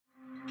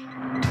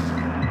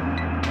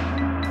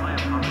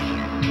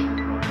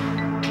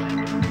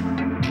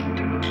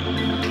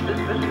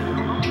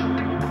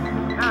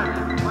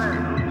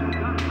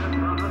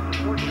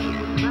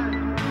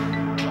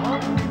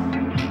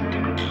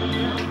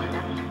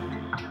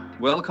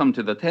Welcome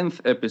to the 10th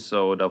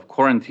episode of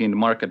Quarantined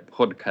Market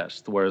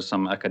Podcast, where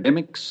some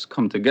academics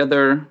come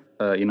together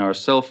in our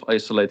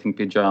self-isolating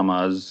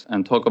pajamas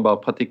and talk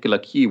about particular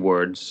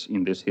keywords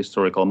in this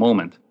historical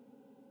moment.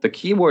 The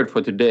keyword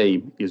for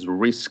today is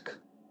risk,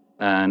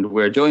 and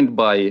we're joined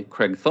by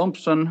Craig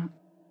Thompson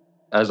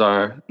as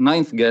our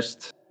 9th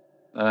guest,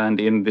 and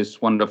in this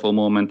wonderful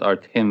moment, our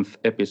 10th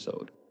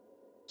episode.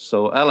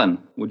 So,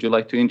 Alan, would you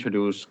like to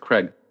introduce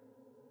Craig?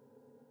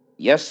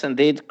 Yes,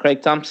 indeed.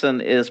 Craig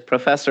Thompson is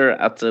professor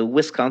at the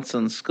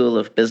Wisconsin School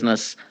of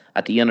Business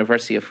at the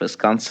University of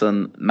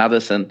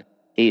Wisconsin-Madison.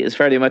 He is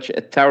very much a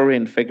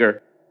towering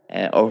figure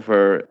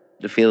over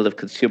the field of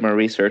consumer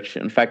research.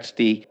 In fact,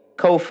 the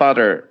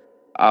co-founder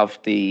of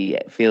the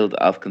field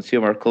of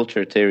consumer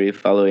culture theory,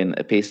 following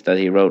a piece that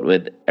he wrote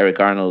with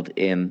Eric Arnold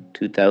in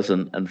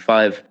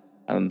 2005.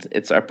 And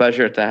it's our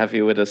pleasure to have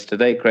you with us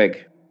today,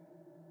 Craig.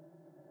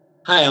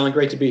 Hi, Alan.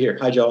 Great to be here.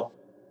 Hi, Joel.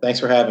 Thanks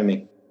for having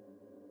me.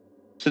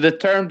 So the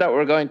term that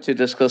we're going to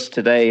discuss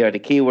today, or the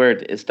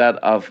keyword, is that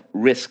of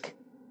risk.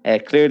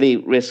 Clearly,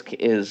 risk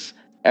is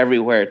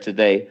everywhere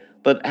today.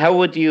 But how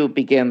would you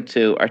begin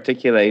to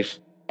articulate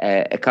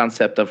a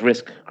concept of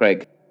risk,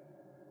 Craig?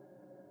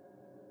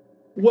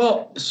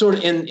 Well, sort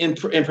of in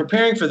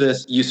preparing for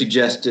this, you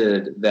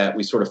suggested that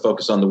we sort of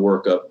focus on the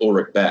work of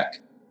Ulrich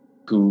Beck,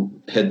 who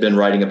had been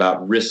writing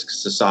about risk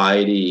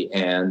society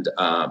and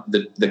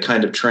the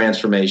kind of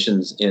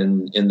transformations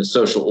in the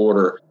social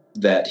order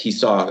that he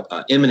saw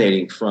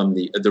emanating from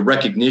the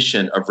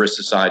recognition of risk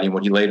society and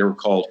what he later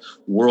called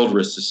world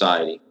risk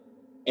society.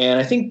 And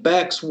I think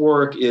Beck's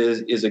work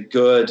is a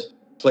good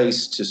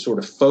place to sort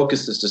of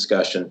focus this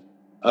discussion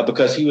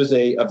because he was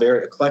a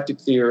very eclectic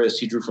theorist.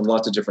 He drew from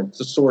lots of different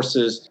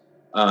sources.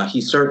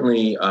 He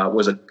certainly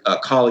was a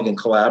colleague and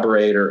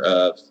collaborator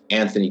of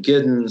Anthony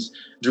Giddens,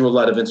 drew a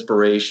lot of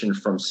inspiration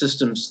from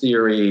systems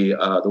theory,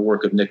 the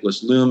work of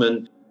Niklas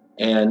Luhmann,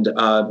 and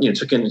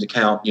took into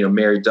account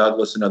Mary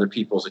Douglas and other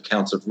people's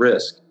accounts of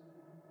risk.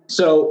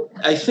 So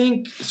I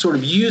think sort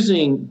of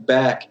using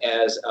Beck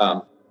as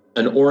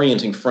an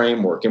orienting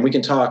framework, and we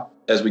can talk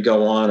as we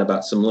go on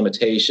about some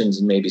limitations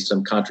and maybe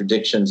some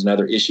contradictions and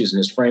other issues in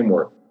his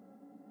framework.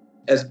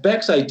 As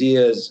Beck's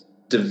ideas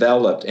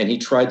developed and he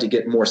tried to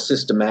get more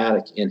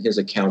systematic in his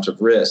account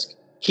of risk,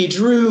 he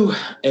drew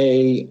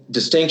a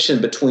distinction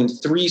between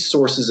three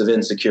sources of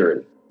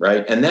insecurity.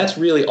 Right. And that's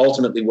really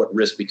ultimately what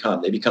risks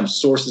become. They become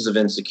sources of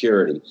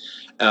insecurity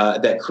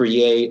that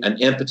create an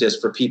impetus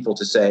for people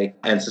to say,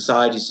 and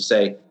societies to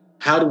say,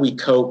 how do we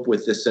cope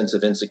with this sense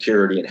of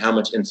insecurity and how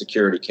much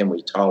insecurity can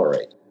we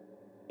tolerate?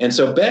 And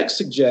so Beck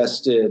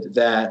suggested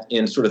that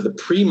in sort of the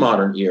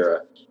pre-modern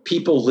era,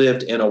 people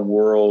lived in a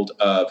world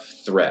of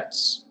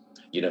threats,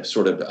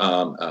 sort of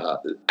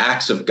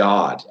acts of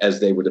God as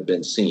they would have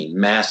been seen,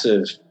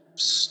 massive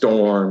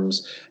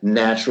storms,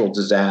 natural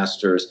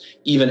disasters,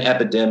 even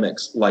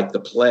epidemics like the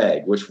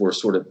plague, which were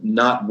sort of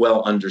not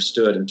well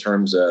understood in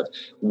terms of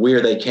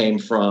where they came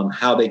from,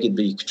 how they could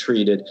be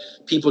treated.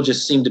 People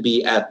just seemed to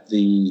be at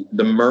the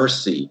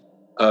mercy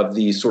of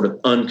these sort of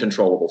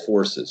uncontrollable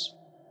forces.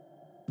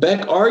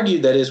 Beck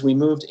argued that as we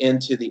moved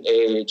into the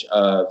age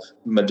of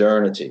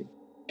modernity,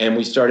 and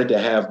we started to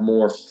have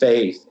more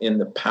faith in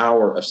the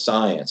power of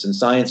science, and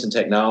science and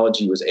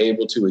technology was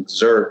able to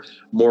exert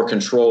more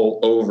control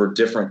over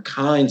different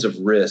kinds of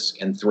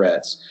risk and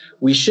threats.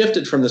 We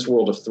shifted from this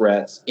world of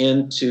threats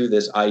into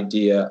this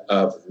idea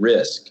of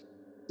risk,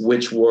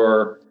 which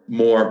were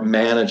more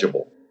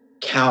manageable,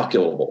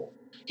 calculable.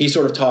 He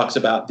sort of talks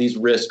about these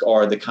risks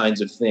are the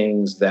kinds of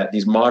things that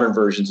these modern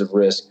versions of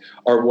risk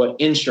are what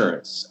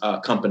insurance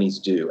companies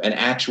do and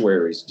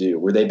actuaries do,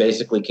 where they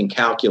basically can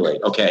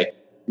calculate, okay,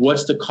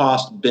 what's the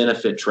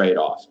cost-benefit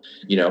trade-off?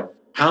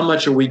 How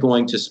much are we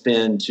going to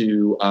spend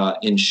to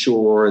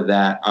ensure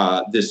that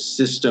this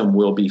system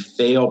will be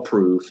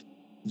fail-proof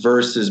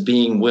versus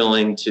being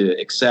willing to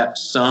accept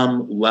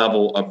some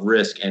level of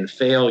risk and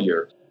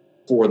failure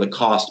for the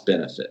cost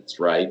benefits,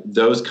 right?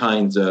 Those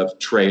kinds of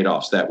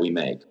trade-offs that we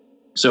make.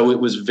 So it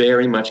was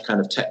very much kind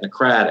of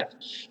technocratic.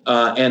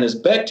 And as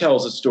Beck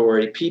tells the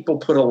story, people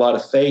put a lot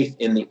of faith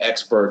in the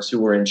experts who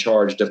were in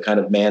charge of kind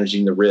of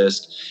managing the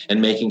risk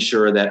and making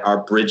sure that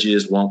our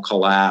bridges won't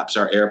collapse,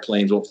 our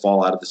airplanes won't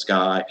fall out of the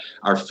sky,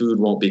 our food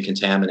won't be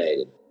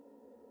contaminated.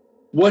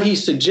 What he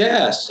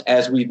suggests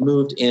as we've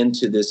moved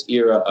into this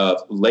era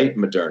of late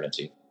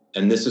modernity,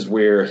 and this is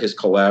where his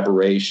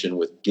collaboration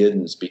with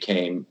Giddens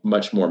became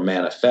much more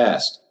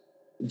manifest,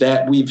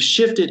 that we've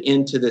shifted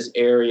into this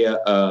area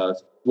of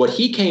what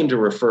he came to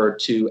refer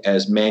to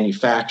as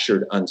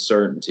manufactured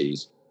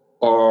uncertainties,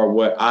 or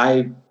what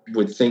I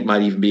would think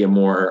might even be a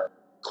more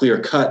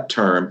clear-cut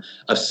term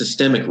of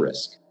systemic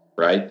risk,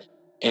 right?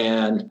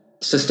 And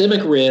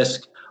systemic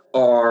risk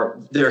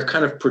they're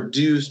kind of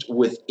produced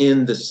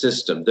within the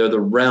system. They're the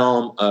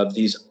realm of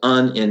these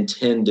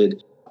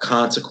unintended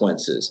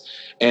consequences.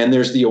 And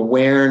there's the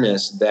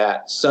awareness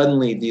that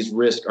suddenly these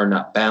risks are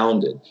not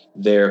bounded.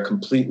 They're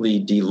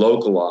completely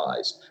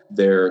delocalized.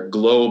 They're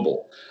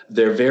global.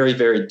 They're very,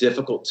 very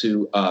difficult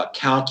to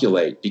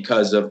calculate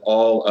because of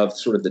all of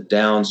sort of the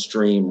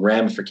downstream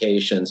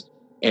ramifications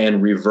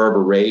and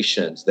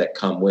reverberations that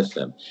come with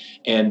them.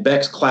 And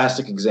Beck's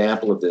classic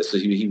example of this,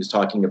 he was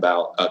talking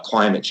about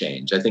climate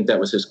change. I think that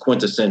was his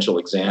quintessential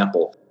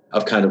example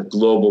of kind of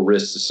global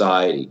risk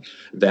society,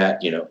 that,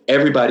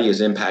 everybody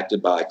is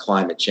impacted by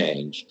climate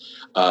change.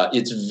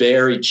 It's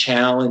very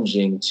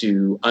challenging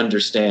to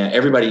understand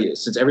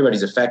since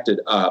everybody's affected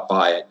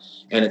by it,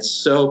 and it's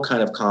so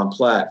kind of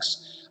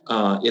complex.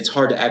 It's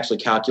hard to actually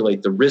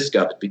calculate the risk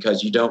of it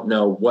because you don't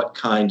know what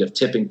kind of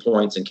tipping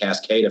points and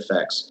cascade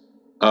effects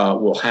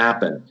will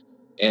happen.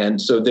 And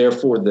so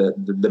therefore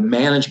the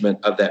management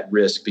of that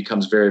risk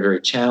becomes very,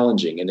 very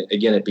challenging. And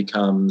again, it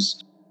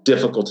becomes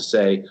difficult to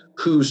say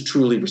who's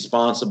truly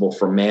responsible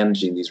for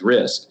managing these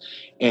risks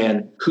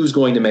and who's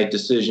going to make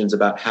decisions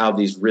about how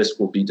these risks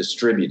will be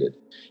distributed.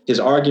 His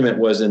argument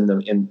was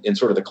in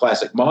sort of the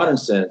classic modern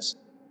sense,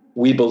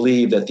 we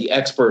believe that the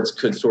experts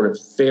could sort of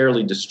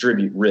fairly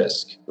distribute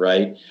risk,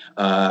 right?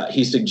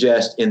 He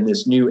suggests in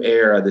this new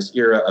era, this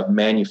era of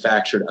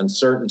manufactured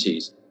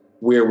uncertainties,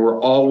 where we're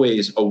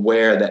always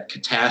aware that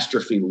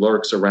catastrophe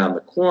lurks around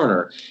the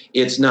corner,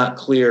 it's not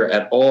clear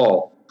at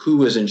all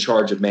who is in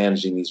charge of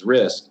managing these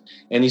risks.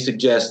 And he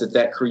suggests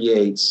that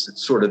creates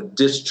sort of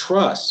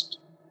distrust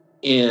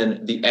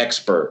in the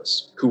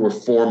experts who were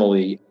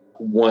formerly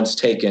once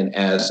taken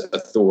as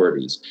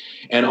authorities,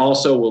 and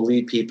also will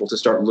lead people to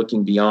start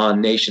looking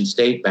beyond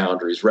nation-state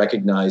boundaries,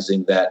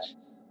 recognizing that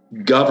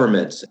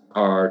governments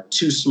are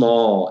too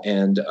small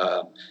and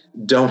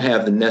don't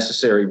have the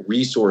necessary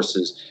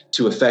resources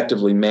to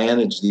effectively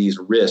manage these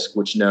risks,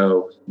 which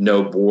know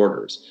no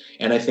borders.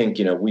 And I think,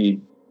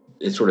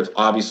 it's sort of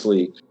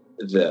obviously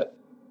the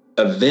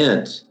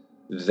event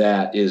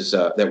that is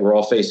that we're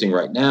all facing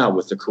right now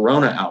with the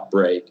corona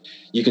outbreak.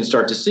 You can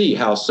start to see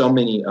how so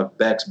many of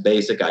Beck's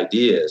basic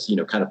ideas,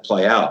 kind of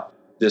play out.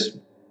 This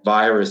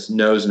virus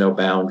knows no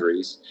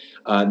boundaries.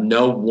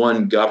 No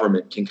one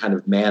government can kind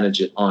of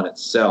manage it on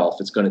itself.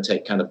 It's going to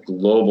take kind of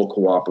global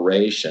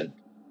cooperation.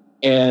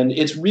 And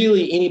it's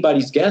really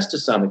anybody's guess to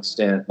some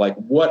extent, like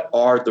what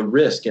are the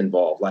risks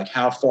involved? Like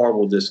how far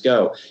will this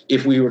go?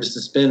 If we were to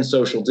suspend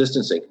social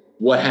distancing,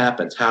 what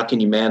happens? How can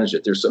you manage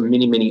it? There's so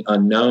many, many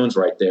unknowns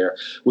right there,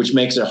 which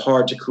makes it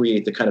hard to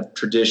create the kind of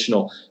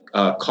traditional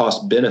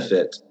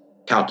cost-benefit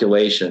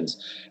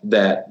calculations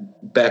that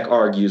Beck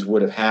argues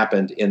would have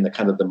happened in the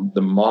kind of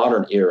the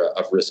modern era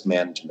of risk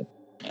management.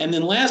 And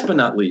then last but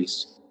not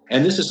least,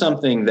 and this is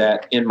something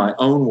that in my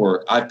own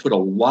work, I've put a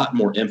lot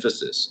more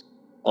emphasis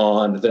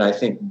on than I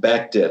think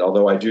Beck did,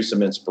 although I drew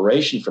some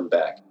inspiration from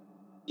Beck,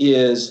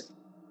 is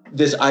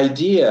this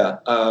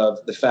idea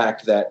of the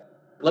fact that,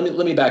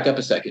 let me back up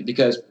a second,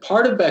 because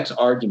part of Beck's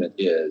argument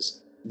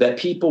is that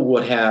people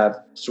would have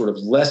sort of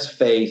less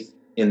faith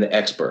in the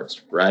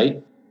experts,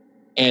 right?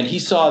 And he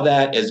saw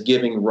that as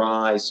giving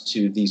rise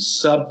to these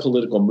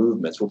sub-political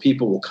movements where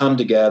people will come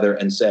together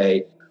and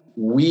say,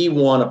 we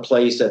want a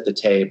place at the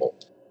table.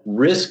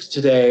 Risks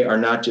today are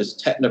not just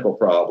technical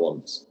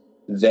problems.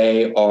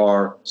 They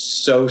are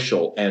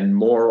social and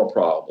moral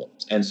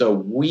problems. And so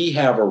we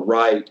have a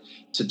right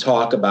to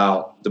talk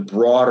about the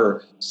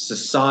broader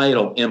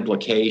societal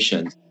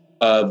implications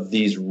of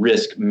these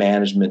risk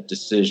management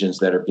decisions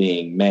that are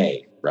being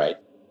made, right?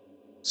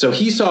 So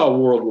he saw a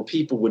world where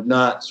people would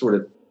not sort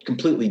of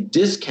completely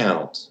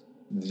discount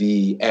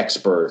the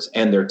experts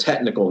and their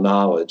technical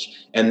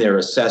knowledge and their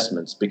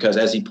assessments, because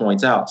as he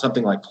points out,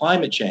 something like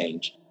climate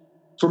change,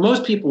 for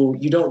most people,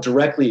 you don't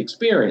directly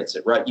experience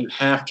it, right? You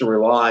have to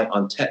rely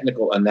on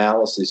technical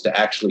analysis to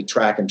actually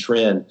track and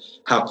trend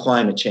how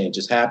climate change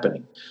is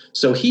happening.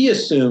 So he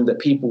assumed that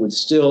people would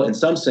still, in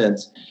some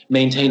sense,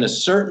 maintain a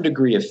certain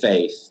degree of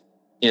faith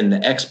in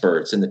the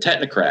experts and the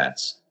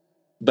technocrats,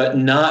 but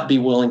not be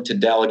willing to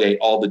delegate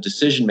all the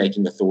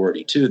decision-making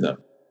authority to them.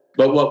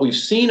 But what we've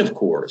seen, of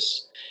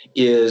course,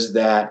 is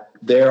that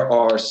there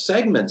are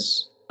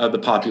segments of the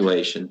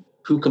population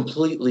who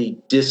completely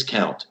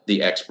discount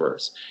the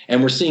experts.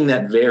 And we're seeing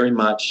that very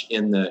much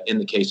in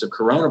the case of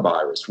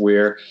coronavirus,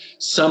 where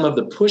some of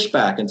the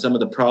pushback and some of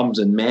the problems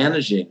in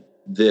managing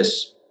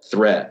this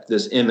threat,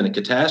 this imminent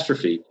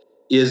catastrophe,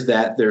 is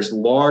that there's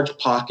large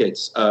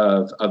pockets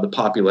of the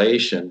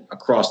population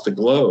across the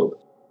globe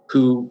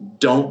who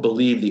don't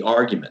believe the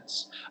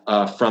arguments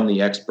from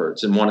the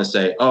experts and want to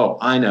say, oh,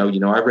 I know,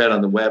 I read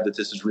on the web that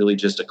this is really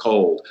just a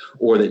cold,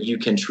 or that you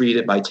can treat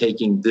it by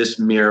taking this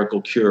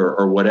miracle cure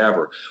or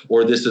whatever,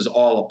 or this is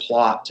all a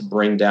plot to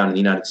bring down in the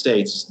United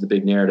States, this is the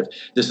big narrative,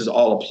 this is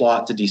all a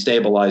plot to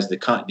destabilize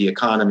the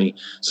economy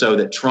so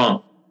that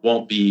Trump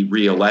won't be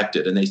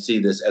reelected. And they see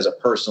this as a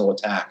personal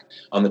attack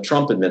on the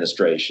Trump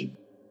administration.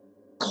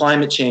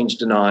 climate change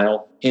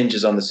denial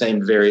hinges on the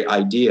same very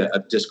idea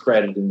of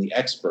discrediting the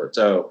experts.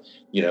 So,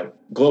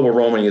 global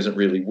warming isn't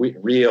really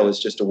real. It's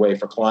just a way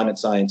for climate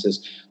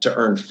scientists to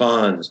earn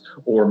funds,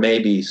 or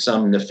maybe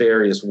some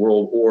nefarious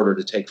world order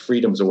to take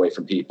freedoms away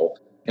from people.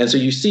 And so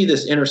you see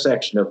this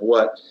intersection of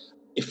what,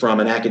 from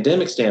an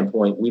academic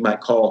standpoint, we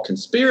might call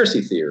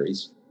conspiracy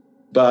theories,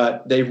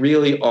 but they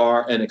really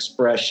are an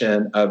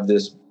expression of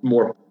this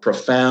more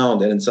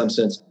profound and, in some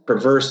sense,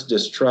 perverse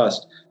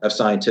distrust of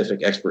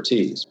scientific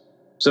expertise.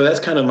 So that's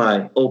kind of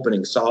my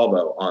opening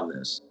salvo on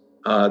this,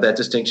 that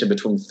distinction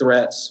between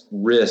threats,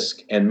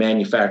 risk, and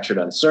manufactured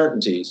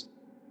uncertainties,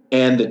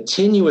 and the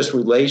tenuous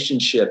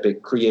relationship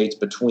it creates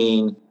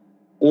between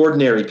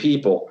ordinary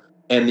people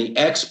and the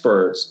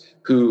experts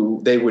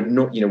who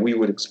we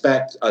would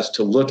expect us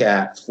to look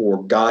at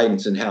for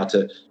guidance in how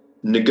to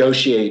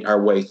negotiate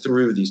our way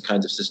through these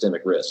kinds of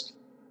systemic risks.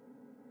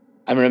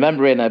 I'm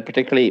remembering a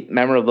particularly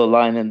memorable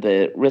line in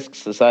the Risk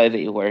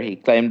Society where he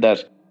claimed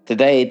that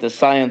today the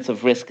science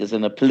of risk is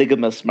in a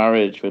polygamous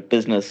marriage with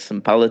business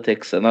and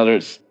politics and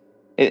others.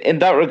 In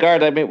that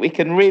regard, I mean, we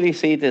can really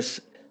see this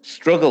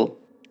struggle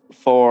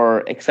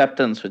for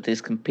acceptance with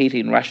these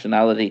competing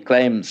rationality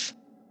claims.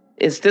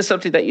 Is this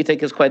something that you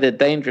think is quite a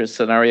dangerous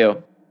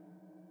scenario?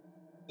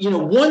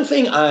 One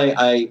thing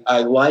I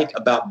like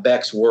about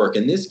Beck's work,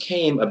 and this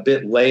came a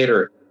bit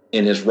later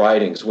in his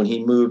writings when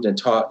he moved and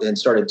taught and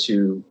started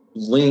to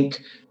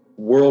link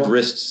World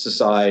Risk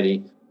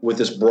Society with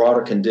this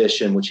broader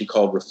condition, which he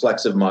called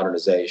reflexive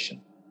modernization.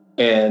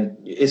 And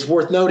it's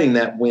worth noting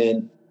that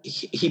when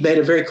he made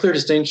a very clear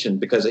distinction,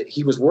 because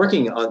he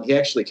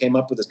actually came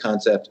up with this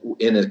concept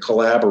in a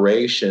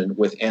collaboration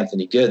with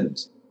Anthony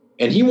Giddens.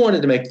 And he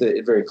wanted to make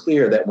it very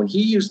clear that when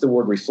he used the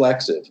word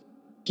reflexive,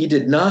 he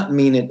did not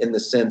mean it in the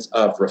sense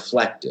of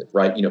reflective,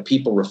 right?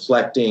 People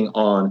reflecting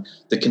on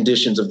the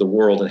conditions of the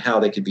world and how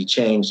they could be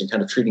changed and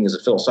kind of treating it as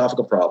a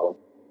philosophical problem.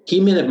 He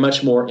meant it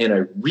much more in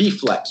a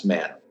reflex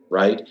manner,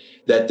 right?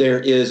 That there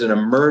is an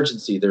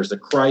emergency, there's a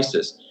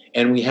crisis,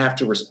 and we have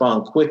to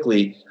respond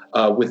quickly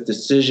with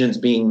decisions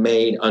being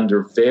made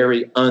under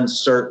very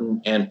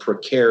uncertain and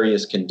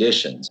precarious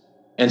conditions.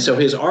 And so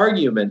his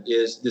argument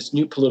is this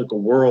new political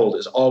world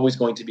is always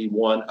going to be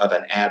one of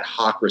an ad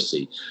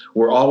hocracy.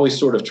 We're always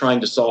sort of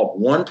trying to solve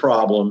one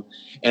problem,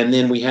 and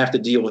then we have to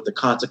deal with the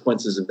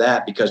consequences of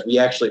that because we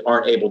actually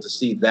aren't able to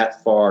see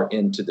that far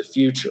into the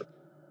future.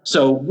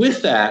 So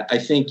with that, I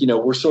think,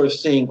 we're sort of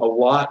seeing a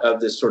lot of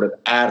this sort of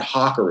ad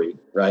hocery,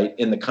 right,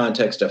 in the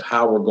context of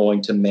how we're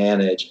going to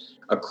manage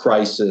a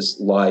crisis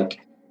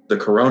like the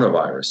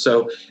coronavirus.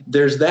 So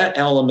there's that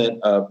element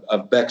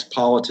of Beck's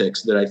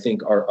politics that I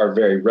think are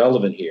very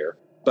relevant here.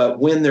 But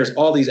when there's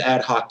all these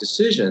ad hoc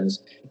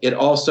decisions, it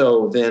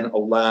also then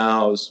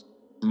allows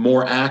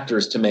more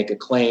actors to make a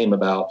claim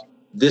about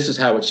this is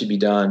how it should be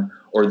done,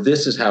 or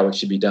this is how it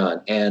should be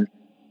done, and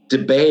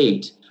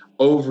debate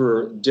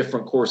over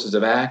different courses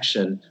of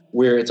action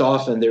where it's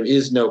often there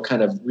is no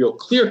kind of real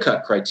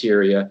clear-cut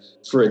criteria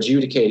for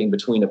adjudicating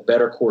between a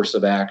better course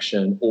of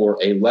action or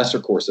a lesser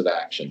course of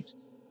action.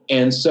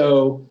 And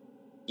so,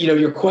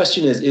 your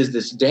question is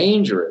this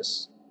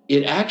dangerous?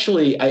 It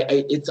actually,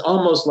 it's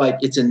almost like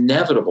it's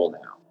inevitable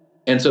now.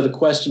 And so the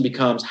question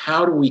becomes,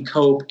 how do we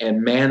cope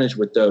and manage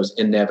with those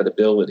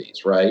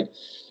inevitabilities, right?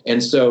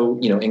 And so,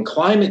 in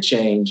climate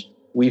change,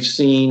 we've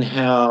seen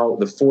how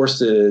the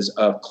forces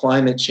of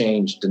climate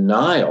change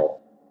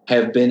denial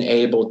have been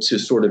able to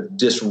sort of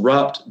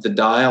disrupt the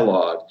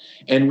dialogue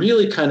and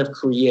really kind of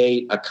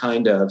create a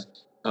kind of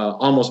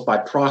almost by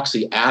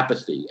proxy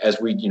apathy as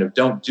we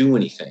don't do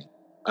anything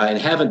and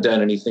haven't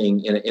done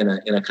anything in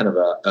a kind of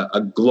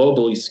a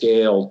globally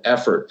scaled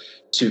effort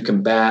to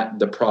combat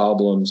the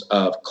problems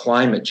of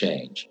climate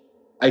change.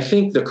 I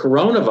think the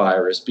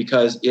coronavirus,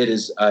 because it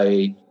is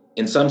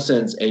in some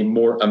sense a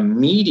more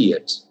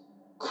immediate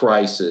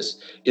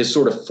crisis, is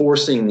sort of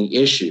forcing the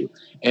issue,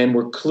 and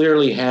we're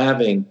clearly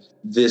having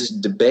this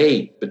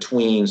debate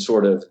between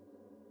sort of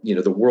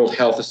the World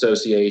Health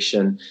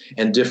Association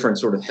and different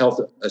sort of health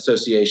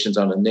associations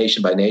on a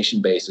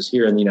nation-by-nation basis.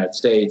 Here in the United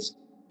States,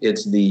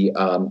 it's the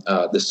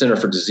Center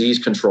for Disease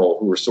Control,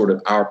 who are sort of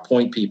our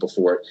point people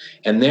for it,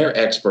 and they're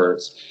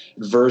experts,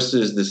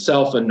 versus the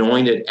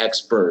self-anointed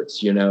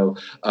experts,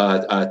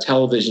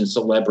 television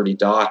celebrity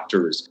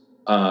doctors,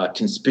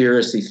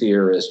 conspiracy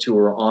theorists who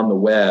are on the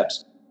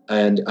webs.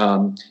 And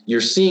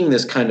you're seeing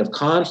this kind of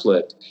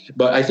conflict.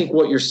 But I think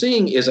what you're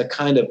seeing is a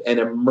kind of an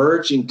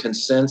emerging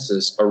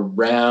consensus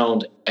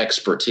around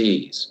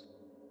expertise.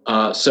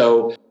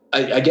 So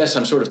I guess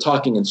I'm sort of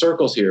talking in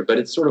circles here, but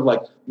it's sort of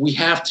like we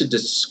have to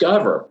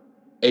discover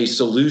a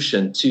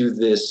solution to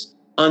this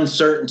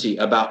uncertainty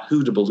about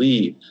who to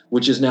believe,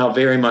 which is now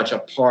very much a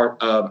part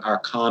of our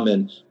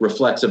common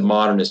reflexive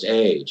modernist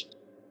age.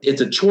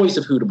 It's a choice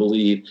of who to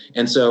believe.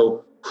 And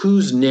so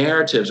whose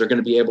narratives are going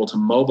to be able to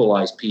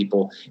mobilize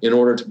people in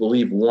order to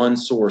believe one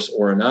source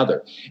or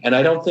another? And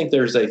I don't think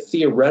there's a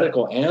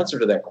theoretical answer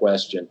to that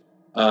question.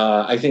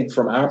 I think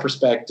from our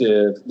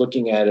perspective,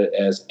 looking at it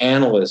as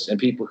analysts and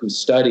people who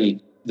study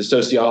the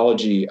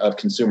sociology of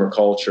consumer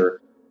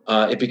culture,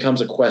 it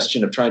becomes a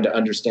question of trying to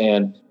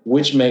understand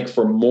which make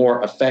for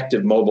more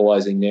effective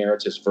mobilizing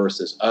narratives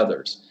versus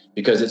others,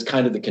 because it's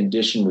kind of the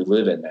condition we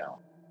live in now.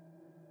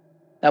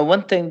 Now,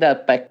 one thing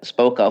that Beck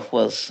spoke of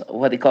was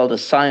what he called a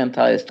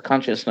scientized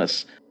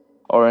consciousness,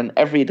 or an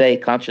everyday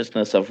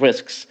consciousness of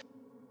risks.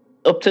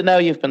 Up to now,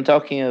 you've been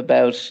talking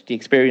about the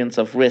experience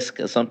of risk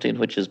as something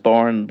which is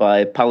borne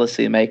by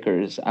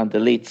policymakers and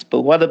elites.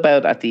 But what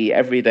about at the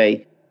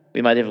everyday,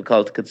 we might even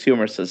call it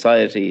consumer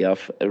society,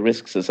 of a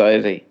risk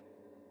society?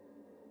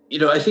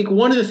 I think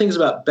one of the things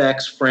about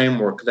Beck's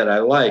framework that I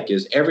like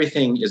is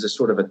everything is a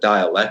sort of a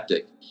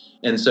dialectic.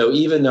 And so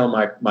even though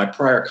my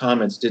prior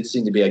comments did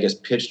seem to be, I guess,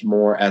 pitched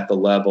more at the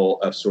level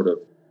of sort of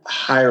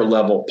higher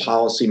level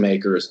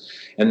policymakers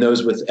and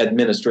those with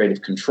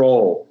administrative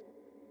control,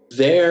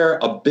 their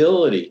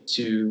ability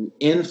to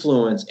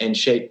influence and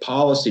shape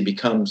policy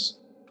becomes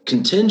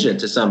contingent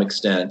to some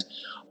extent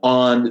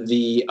on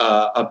the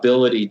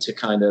ability to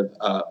kind of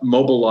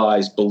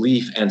mobilize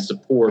belief and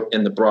support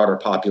in the broader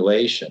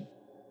population.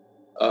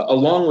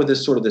 Along with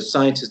this sort of the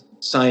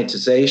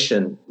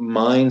scientization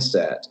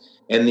mindset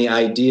and the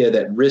idea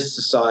that risk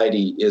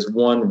society is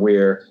one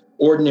where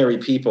ordinary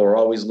people are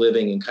always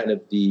living in kind of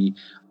the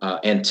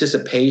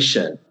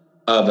anticipation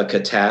of a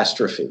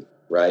catastrophe,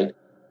 right?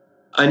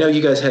 I know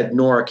you guys had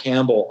Nora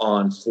Campbell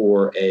on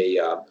for a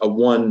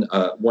one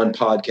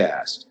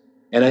podcast,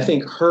 and I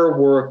think her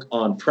work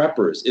on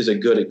preppers is a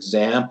good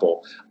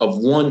example of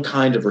one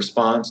kind of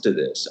response to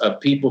this,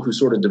 of people who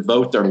sort of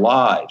devote their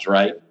lives,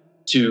 right,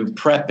 to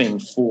prepping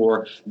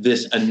for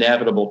this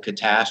inevitable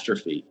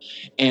catastrophe.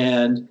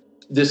 And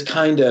this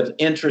kind of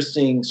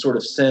interesting sort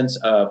of sense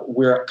of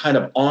we're kind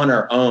of on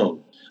our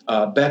own.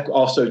 Beck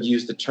also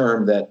used the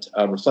term that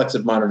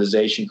reflexive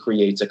modernization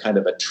creates a kind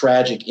of a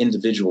tragic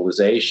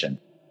individualization.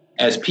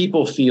 As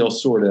people feel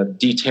sort of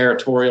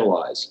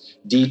deterritorialized,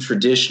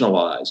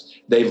 detraditionalized,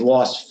 they've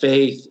lost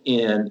faith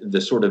in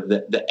the sort of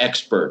the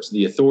experts,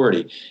 the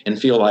authority, and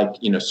feel like,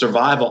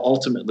 survival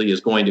ultimately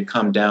is going to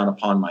come down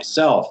upon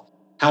myself.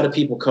 How do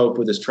people cope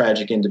with this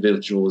tragic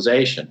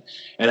individualization?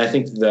 And I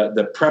think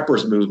the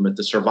preppers movement,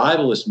 the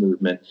survivalist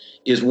movement,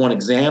 is one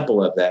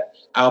example of that,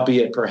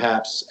 albeit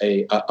perhaps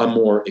a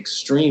more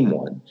extreme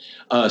one.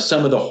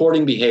 Some of the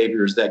hoarding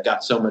behaviors that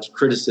got so much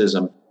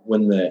criticism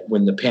when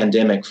the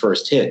pandemic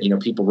first hit,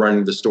 people running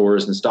to the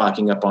stores and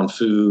stocking up on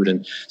food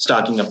and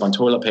stocking up on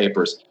toilet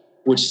papers,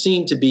 which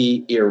seemed to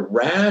be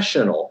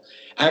irrational,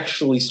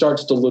 actually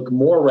starts to look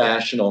more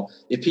rational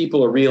if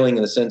people are reeling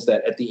in the sense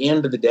that at the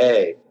end of the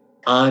day,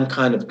 I'm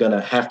kind of going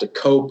to have to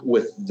cope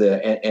with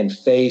and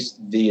face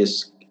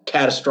these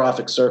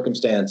catastrophic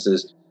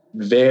circumstances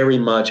very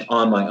much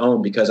on my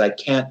own because I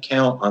can't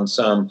count on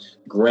some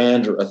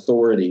grander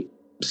authority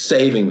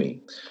saving me.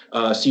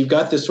 So you've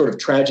got this sort of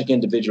tragic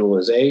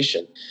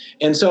individualization.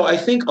 And so I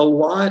think a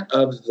lot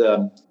of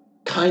the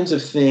kinds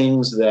of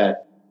things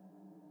that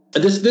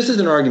this is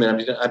an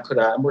argument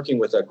I'm working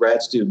with a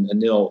grad student,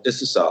 Anil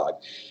Issasag,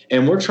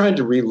 and we're trying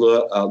to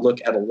look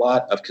at a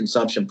lot of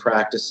consumption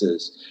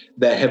practices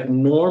that have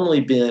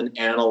normally been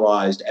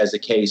analyzed as a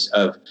case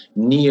of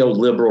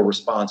neoliberal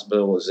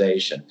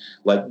responsibilization,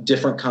 like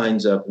different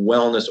kinds of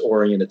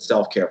wellness-oriented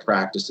self-care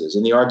practices.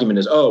 And the argument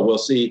is,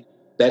 see,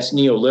 that's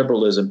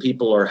neoliberalism.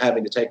 People are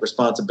having to take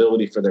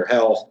responsibility for their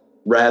health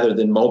rather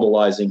than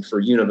mobilizing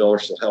for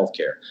universal health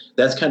care.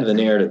 That's kind of the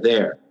narrative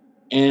there.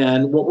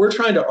 And what we're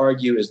trying to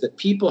argue is that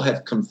people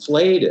have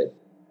conflated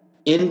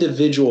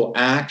individual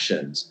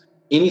actions.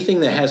 Anything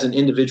that has an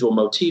individual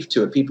motif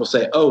to it, people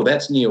say,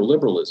 that's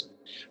neoliberalism.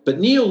 But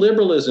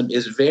neoliberalism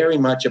is very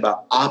much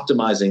about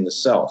optimizing the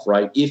self,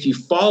 right? If you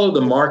follow the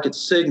market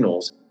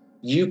signals,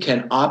 you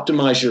can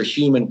optimize your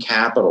human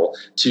capital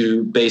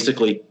to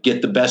basically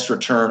get the best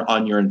return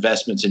on your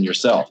investments in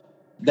yourself.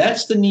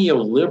 That's the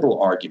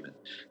neoliberal argument.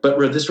 But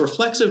this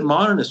reflexive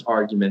modernist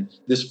argument,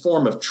 this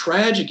form of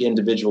tragic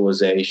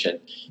individualization,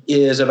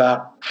 is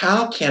about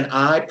how can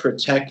I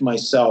protect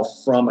myself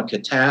from a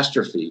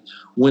catastrophe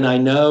when I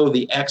know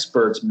the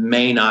experts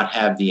may not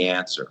have the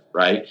answer,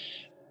 right?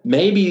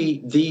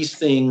 Maybe these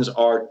things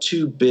are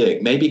too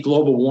big. Maybe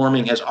global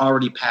warming has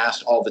already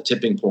passed all the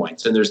tipping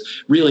points, and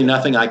there's really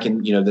nothing I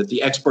can, that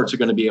the experts are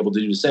going to be able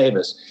to do to save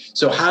us.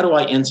 So how do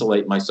I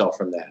insulate myself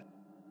from that?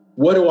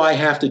 What do I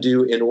have to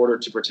do in order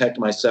to protect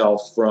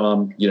myself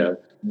from,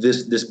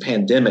 this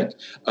pandemic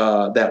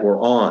that we're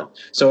on?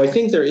 So I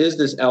think there is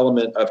this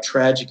element of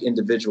tragic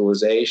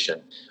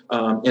individualization.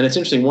 And it's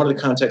interesting, one of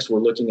the contexts we're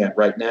looking at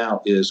right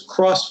now is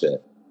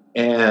CrossFit.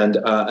 And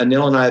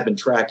Anil and I have been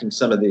tracking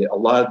a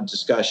lot of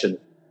discussion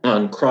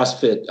on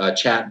CrossFit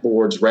chat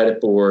boards, Reddit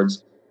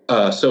boards,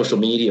 social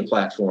media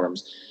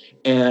platforms.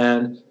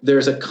 And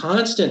there's a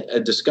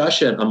constant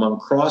discussion among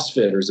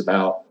CrossFitters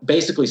about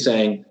basically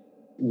saying,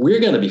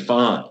 we're going to be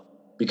fine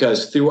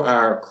because through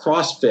our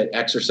CrossFit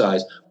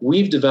exercise,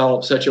 we've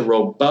developed such a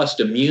robust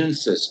immune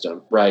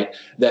system, right,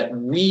 that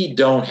we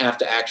don't have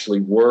to actually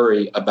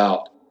worry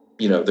about,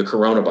 the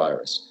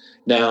coronavirus.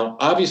 Now,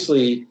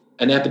 obviously,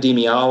 an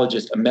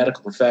epidemiologist, a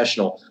medical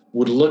professional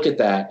would look at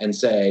that and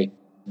say,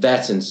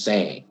 that's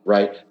insane,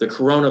 right? The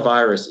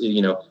coronavirus,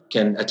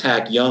 can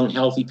attack young,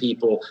 healthy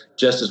people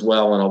just as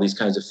well and all these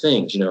kinds of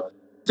things.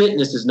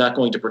 Fitness is not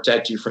going to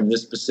protect you from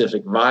this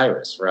specific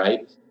virus,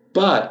 right?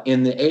 But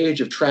in the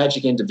age of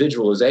tragic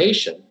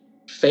individualization,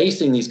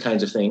 facing these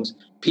kinds of things,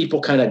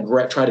 people kind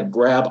of try to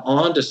grab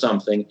onto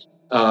something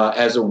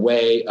as a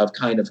way of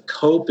kind of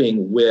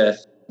coping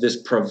with this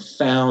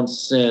profound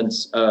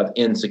sense of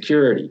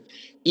insecurity,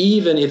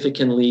 even if it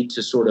can lead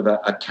to sort of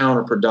a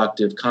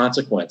counterproductive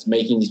consequence,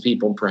 making these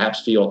people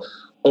perhaps feel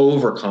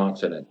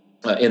overconfident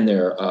in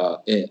their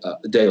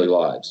daily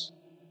lives.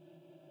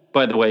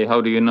 By the way,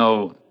 how do you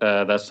know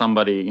that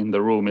somebody in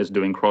the room is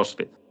doing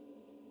CrossFit?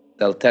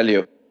 They'll tell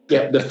you.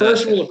 Yeah, the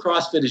first rule of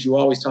CrossFit is you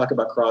always talk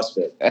about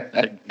CrossFit.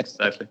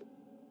 Exactly.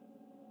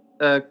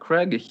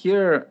 Craig,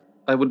 here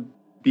I would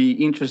be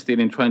interested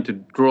in trying to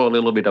draw a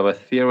little bit of a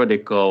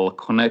theoretical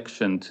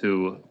connection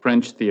to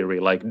French theory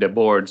like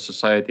Debord's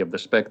Society of the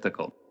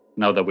Spectacle,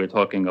 now that we're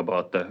talking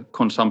about the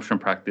consumption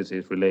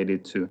practices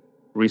related to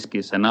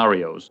risky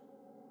scenarios.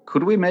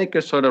 Could we make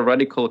a sort of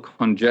radical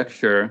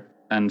conjecture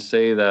and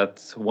say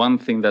that one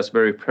thing that's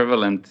very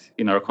prevalent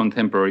in our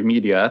contemporary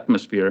media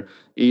atmosphere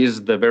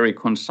is the very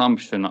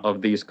consumption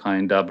of these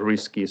kind of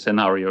risky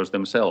scenarios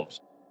themselves?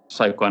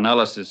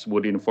 Psychoanalysis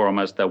would inform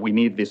us that we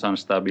need this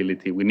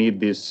instability, we need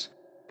this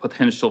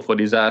potential for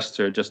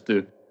disaster just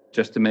to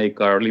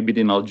make our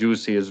libidinal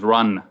juices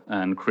run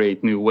and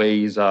create new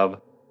ways of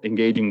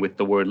engaging with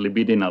the world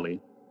libidinally.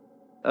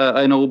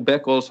 I know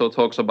Beck also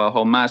talks about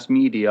how mass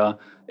media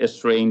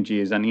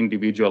estranges and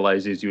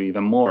individualizes you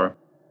even more.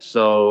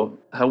 So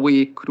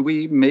could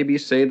we maybe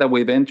say that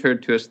we've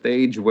entered to a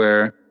stage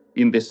where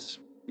in this,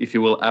 if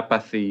you will,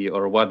 apathy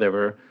or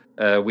whatever,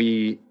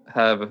 we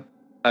have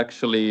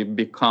actually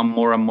become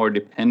more and more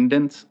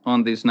dependent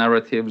on these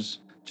narratives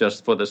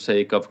just for the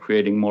sake of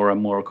creating more and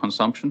more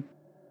consumption?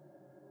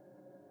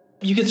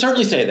 You can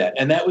certainly say that,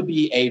 and that would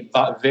be a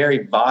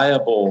very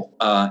viable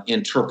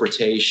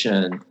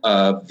interpretation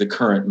of the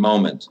current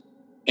moment.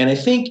 And I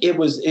think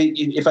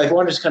if I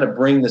want to just kind of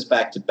bring this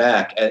back to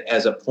back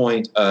as a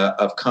point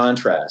of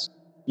contrast,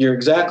 you're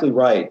exactly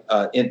right.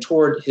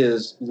 Toward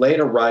his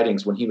later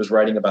writings, when he was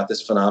writing about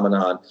this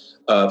phenomenon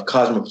of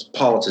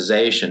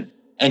cosmopolitization,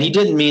 and he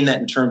didn't mean that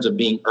in terms of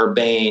being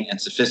urbane and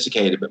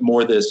sophisticated, but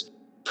more this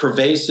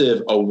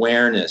pervasive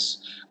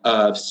awareness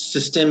of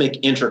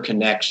systemic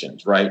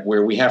interconnections, right?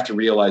 Where we have to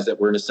realize that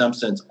we're in some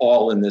sense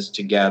all in this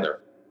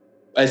together.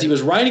 As he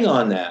was writing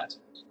on that,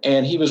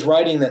 and he was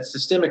writing that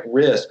systemic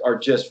risks are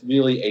just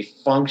really a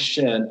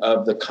function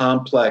of the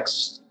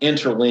complex,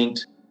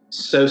 interlinked,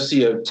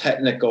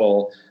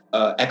 socio-technical,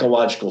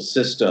 ecological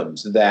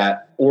systems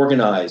that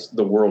organize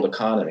the world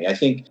economy. I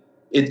think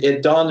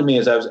it dawned on me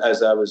as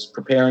I was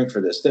preparing for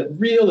this that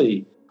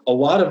really a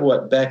lot of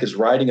what Beck is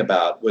writing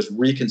about was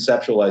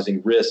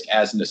reconceptualizing risk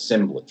as an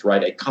assemblage,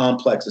 right? A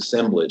complex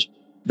assemblage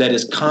that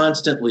is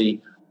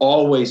constantly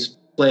always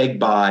plagued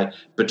by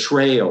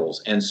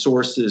betrayals and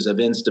sources of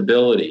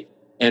instability,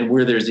 and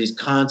where there's these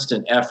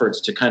constant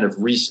efforts to kind of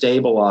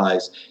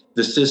restabilize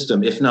the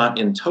system, if not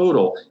in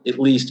total, at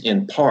least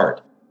in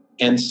part.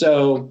 And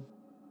so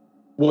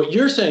what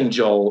you're saying,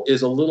 Joel,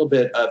 is a little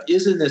bit of,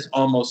 isn't this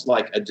almost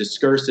like a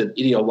discursive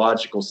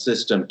ideological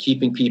system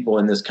keeping people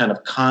in this kind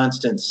of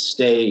constant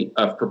state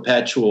of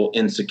perpetual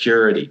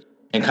insecurity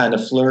and kind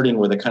of flirting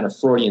with a kind of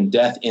Freudian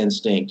death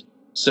instinct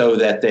so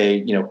that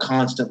they,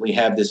 constantly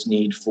have this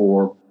need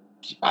for,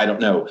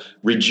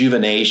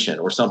 rejuvenation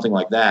or something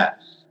like that?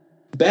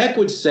 Beck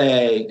would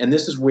say, and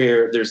this is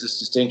where there's this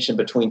distinction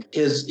between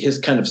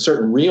his kind of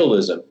certain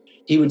realism,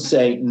 he would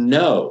say,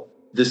 no,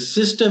 the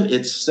system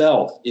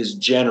itself is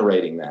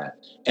generating that.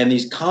 And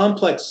these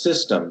complex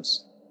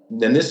systems,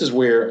 and this is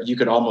where you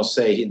could almost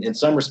say, in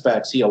some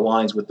respects, he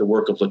aligns with the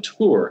work of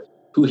Latour,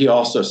 who he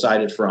also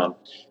cited from,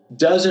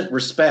 doesn't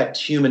respect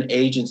human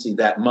agency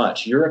that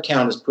much. Your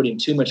account is putting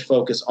too much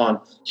focus on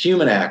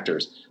human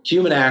actors.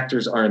 Human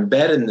actors are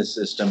embedded in the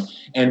system,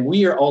 and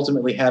we are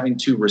ultimately having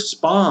to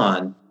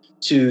respond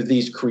to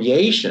these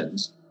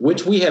creations,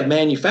 which we have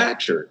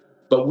manufactured,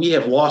 but we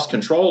have lost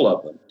control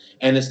of them.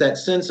 And it's that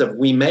sense of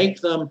we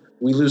make them,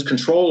 we lose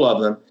control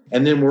of them,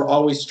 and then we're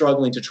always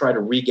struggling to try to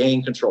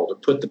regain control, to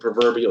put the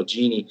proverbial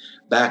genie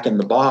back in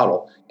the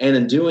bottle. And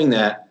in doing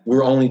that,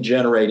 we're only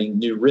generating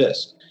new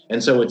risk.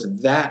 And so it's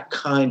that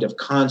kind of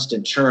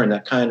constant churn,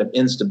 that kind of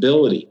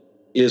instability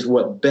is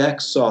what Beck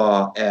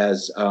saw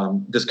as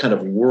this kind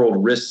of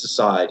world risk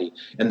society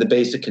and the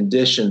basic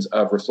conditions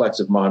of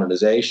reflexive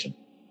modernization.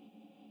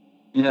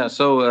 Yeah,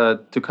 so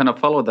to kind of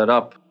follow that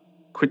up,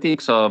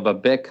 critics of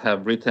Beck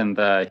have written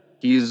that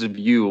his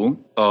view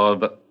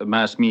of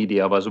mass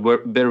media was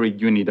very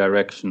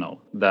unidirectional.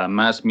 The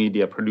mass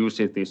media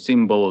produces these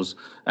symbols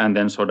and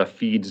then sort of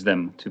feeds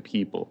them to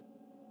people.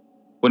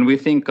 When we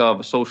think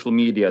of social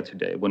media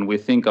today, when we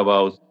think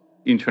about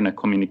internet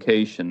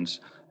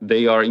communications,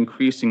 they are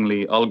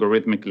increasingly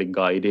algorithmically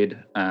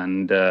guided.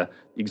 And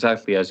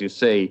exactly as you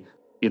say,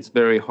 it's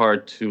very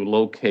hard to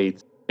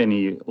locate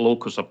any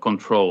locus of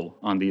control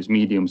on these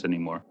mediums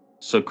anymore.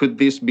 So could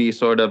this be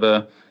sort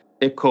of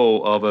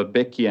echo of a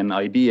Beckian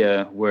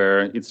idea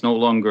where it's no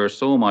longer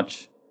so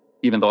much,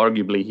 even though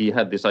arguably he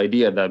had this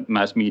idea that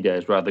mass media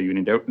is rather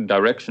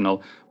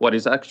unidirectional. What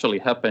is actually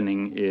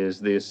happening is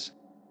this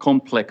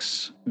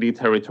complex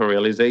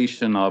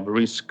deterritorialization of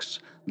risks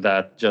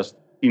that just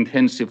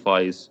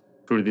intensifies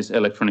through this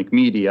electronic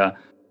media,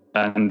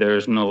 and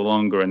there's no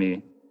longer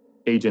any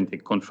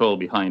agentic control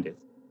behind it.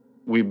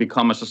 We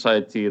become a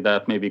society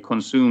that maybe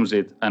consumes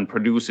it and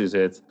produces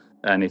it,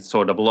 and it's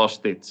sort of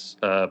lost its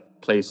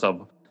place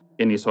of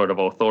any sort of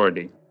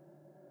authority.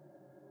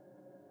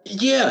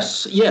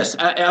 Yes,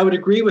 I would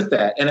agree with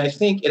that. And I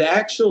think it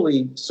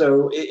actually,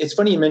 so it's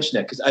funny you mention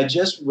that, because I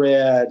just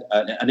read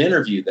an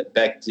interview that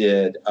Beck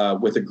did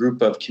with a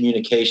group of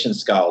communication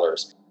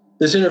scholars.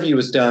 This interview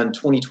was done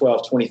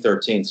 2012,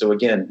 2013. So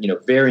again,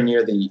 very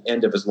near the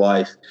end of his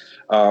life,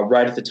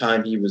 right at the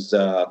time he was,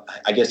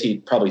 I guess he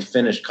probably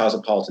finished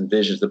Cosmopolitan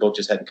Visions. The book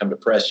just hadn't come to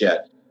press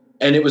yet.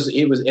 And he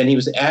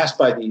was asked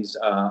by these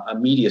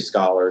media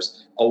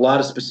scholars a lot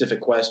of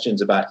specific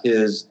questions about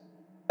his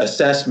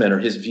assessment or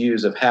his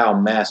views of how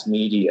mass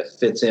media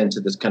fits into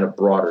this kind of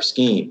broader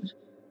scheme.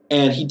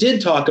 And he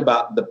did talk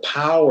about the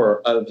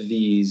power of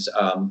these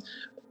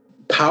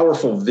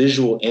powerful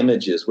visual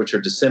images, which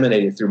are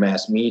disseminated through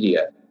mass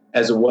media,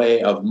 as a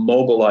way of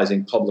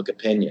mobilizing public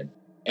opinion.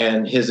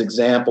 And his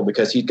example,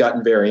 because he'd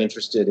gotten very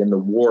interested in the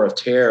War of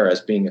Terror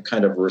as being a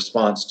kind of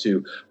response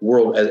to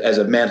as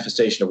a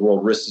manifestation of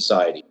World Risk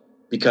Society,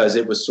 because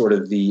it was sort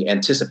of the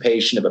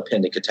anticipation of a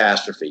pending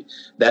catastrophe.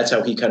 That's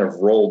how he kind of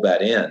rolled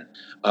that in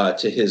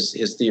to his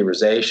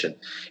theorization.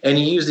 And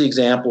he used the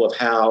example of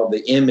how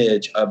the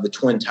image of the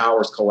Twin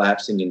Towers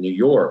collapsing in New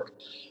York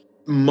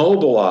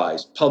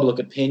mobilized public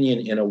opinion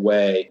in a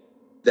way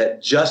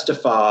that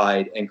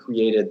justified and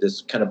created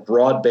this kind of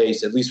broad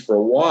base, at least for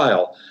a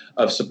while,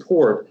 of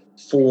support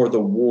for the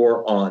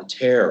war on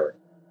terror.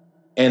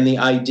 And the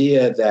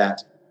idea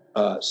that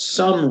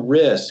some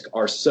risks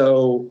are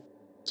so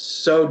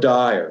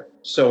dire,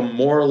 so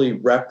morally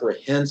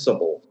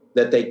reprehensible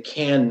that they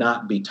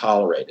cannot be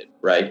tolerated,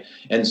 right?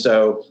 And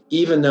so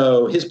even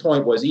though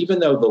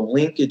the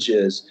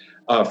linkages,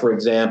 for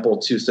example,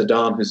 to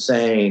Saddam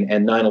Hussein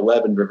and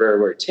 9/11 were very,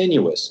 very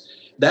tenuous,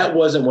 that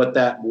wasn't what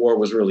that war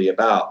was really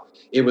about.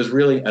 It was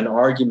really an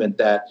argument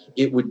that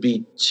it would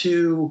be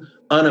too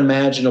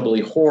unimaginably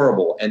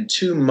horrible and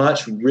too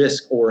much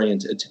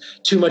risk-oriented,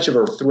 too much of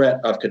a threat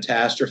of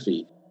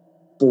catastrophe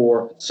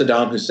for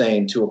Saddam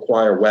Hussein to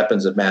acquire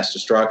weapons of mass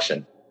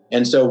destruction.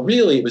 And so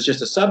really it was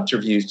just a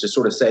subterfuge to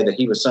sort of say that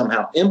he was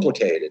somehow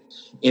implicated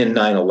in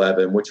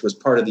 9/11, which was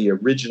part of the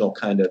original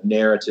kind of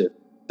narrative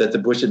that the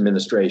Bush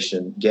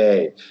administration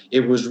gave.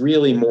 It was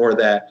really more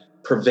that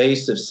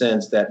pervasive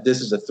sense that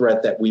this is a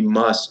threat that we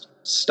must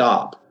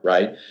stop,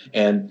 right?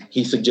 And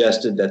he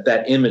suggested that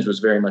that image was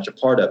very much a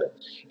part of it.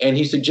 And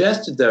he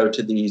suggested, though,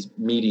 to these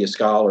media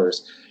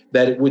scholars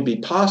that it would be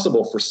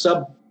possible for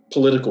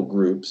sub-political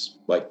groups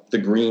like the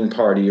Green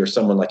Party or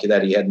someone like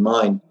that he had in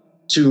mind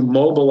to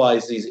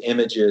mobilize these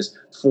images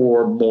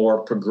for more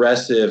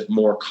progressive,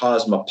 more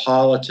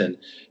cosmopolitan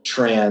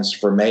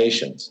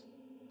transformations.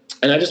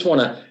 And I just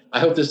want to, I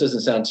hope this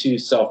doesn't sound too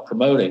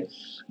self-promoting,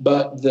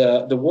 but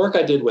the work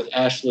I did with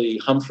Ashley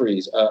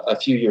Humphreys a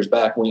few years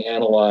back when we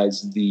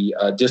analyzed the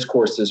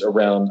discourses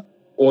around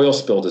oil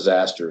spill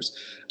disasters,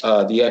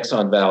 the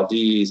Exxon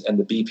Valdez and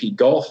the BP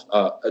Gulf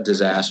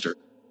disaster,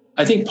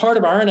 I think part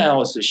of our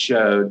analysis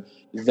showed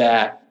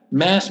that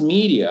mass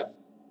media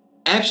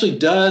actually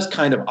does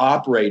kind of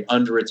operate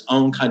under its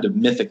own kind of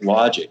mythic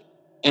logic.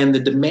 And the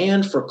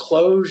demand for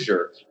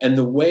closure and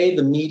the way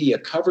the media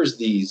covers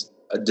these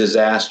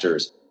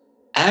disasters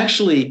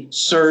actually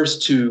serves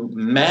to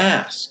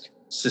mask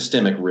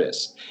systemic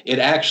risk. It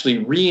actually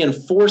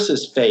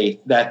reinforces faith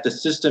that the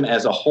system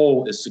as a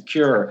whole is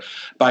secure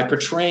by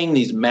portraying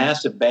these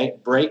massive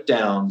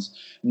breakdowns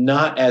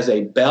not as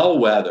a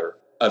bellwether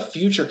of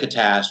future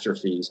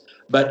catastrophes,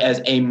 but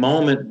as a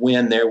moment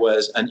when there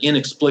was an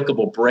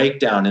inexplicable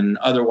breakdown in an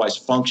otherwise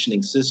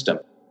functioning system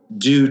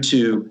due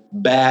to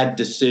bad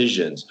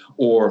decisions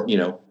or,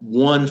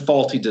 one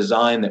faulty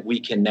design that we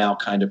can now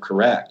kind of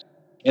correct.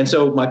 And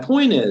so my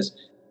point is,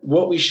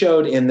 what we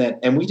showed in that,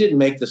 and we didn't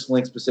make this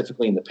link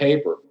specifically in the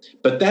paper,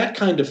 but that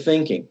kind of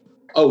thinking,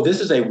 this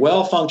is a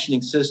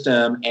well-functioning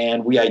system,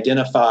 and we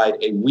identified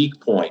a weak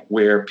point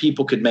where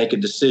people could make a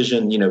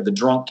decision, the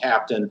drunk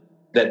captain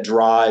that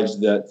drives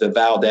the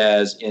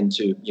Valdez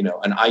into,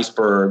 an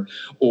iceberg,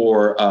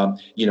 or,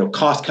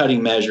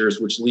 cost-cutting measures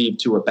which lead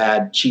to a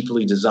bad,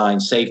 cheaply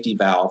designed safety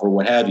valve or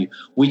what have you.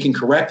 We can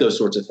correct those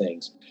sorts of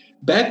things.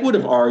 Beck would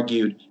have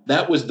argued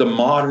that was the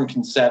modern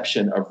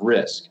conception of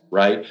risk,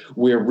 right?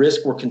 Where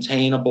risk were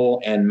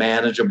containable and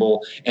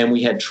manageable, and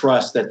we had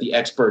trust that the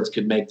experts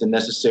could make the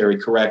necessary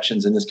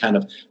corrections in this kind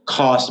of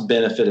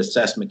cost-benefit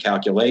assessment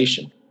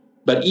calculation.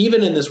 But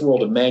even in this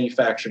world of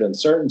manufactured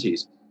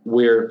uncertainties,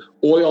 where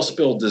oil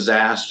spill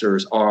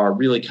disasters are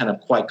really kind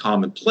of quite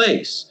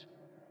commonplace,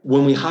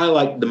 when we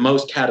highlight the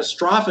most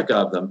catastrophic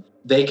of them,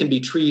 they can be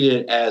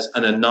treated as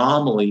an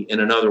anomaly in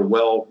another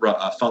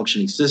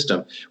well-functioning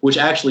system, which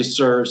actually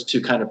serves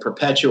to kind of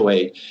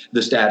perpetuate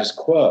the status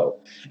quo.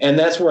 And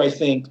that's where I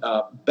think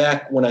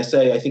Beck, when I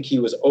say I think he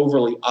was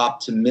overly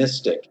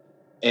optimistic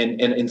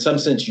and in some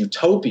sense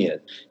utopian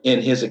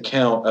in his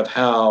account of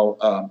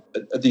how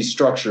these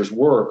structures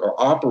work or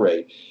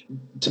operate,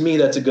 to me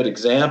that's a good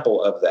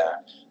example of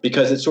that,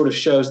 because it sort of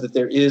shows that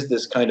there is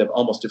this kind of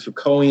almost a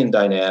Foucaultian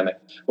dynamic,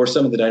 or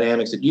some of the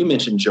dynamics that you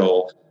mentioned,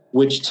 Joel,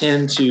 which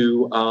tend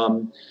to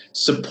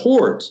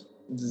support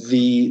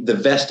the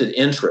vested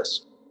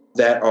interests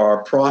that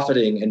are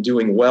profiting and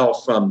doing well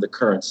from the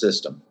current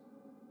system.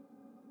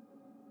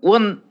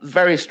 One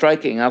very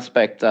striking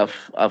aspect of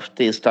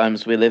these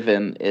times we live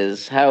in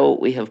is how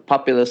we have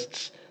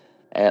populists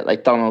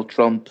like Donald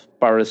Trump,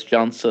 Boris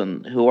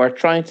Johnson, who are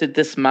trying to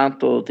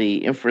dismantle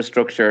the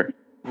infrastructure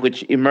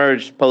which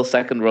emerged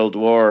post-Second World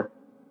War,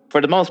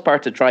 for the most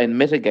part to try and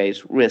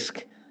mitigate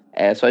risk.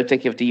 So I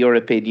think of the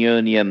European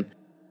Union,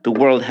 the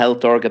World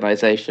Health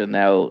Organization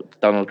now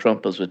Donald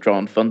Trump has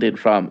withdrawn funding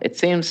from. It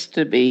seems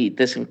to be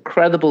this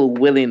incredible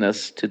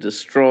willingness to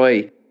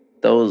destroy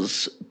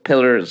those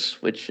pillars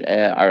which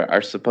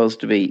are supposed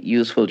to be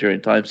useful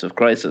during times of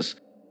crisis.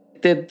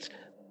 Did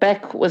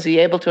Beck, was he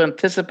able to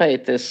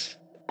anticipate this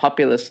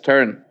populist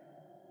turn?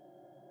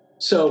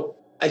 So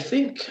I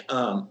think,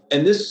 and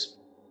this,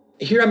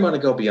 here I'm going to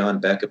go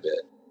beyond Beck a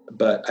bit,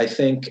 but I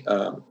think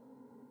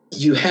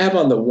you have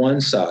on the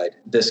one side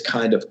this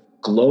kind of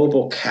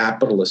global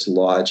capitalist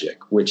logic,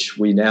 which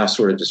we now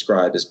sort of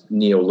describe as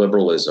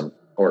neoliberalism,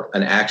 or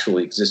an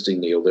actually existing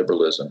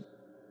neoliberalism,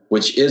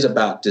 which is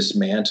about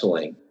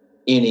dismantling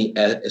any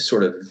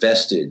sort of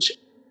vestige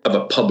of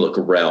a public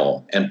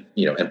realm and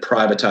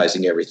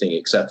privatizing everything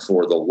except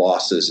for the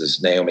losses,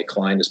 as Naomi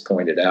Klein has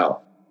pointed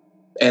out.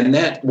 And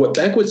that, what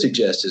Beck would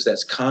suggest, is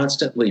that's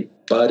constantly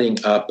butting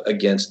up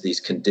against these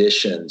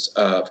conditions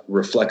of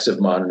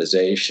reflexive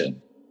modernization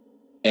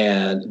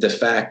and the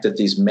fact that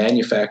these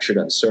manufactured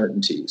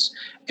uncertainties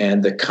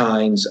and the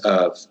kinds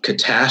of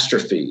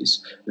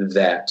catastrophes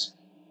that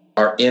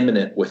are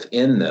imminent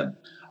within them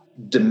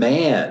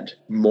demand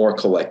more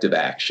collective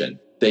action.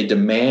 They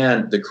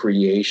demand the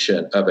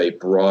creation of a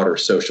broader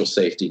social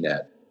safety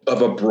net,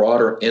 of a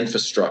broader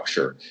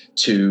infrastructure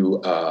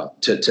to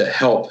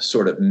help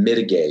sort of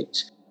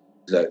mitigate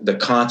the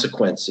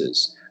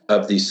consequences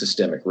of these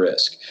systemic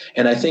risk.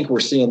 And I think we're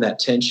seeing that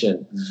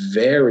tension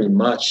very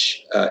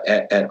much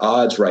at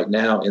odds right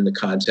now in the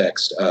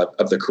context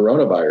of the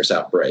coronavirus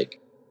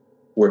outbreak,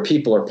 where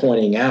people are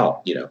pointing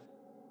out,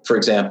 for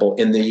example,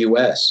 in the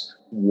US,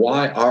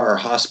 why are our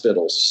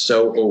hospitals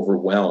so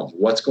overwhelmed?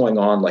 What's going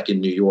on, like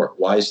in New York?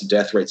 Why is the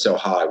death rate so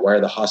high? Why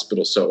are the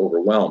hospitals so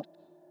overwhelmed?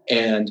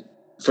 And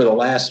for the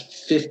last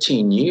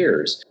 15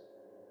 years,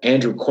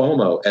 Andrew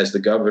Cuomo, as the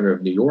governor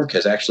of New York,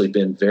 has actually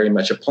been very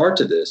much a part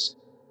to this.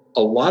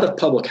 A lot of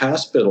public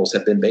hospitals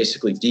have been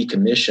basically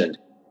decommissioned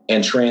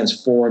and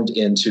transformed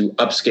into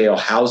upscale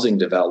housing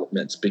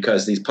developments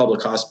because these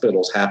public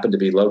hospitals happen to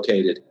be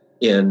located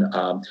in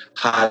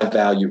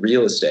high-value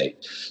real estate.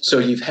 So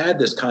you've had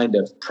this kind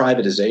of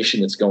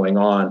privatization that's going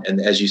on,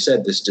 and as you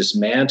said, this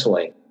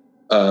dismantling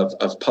of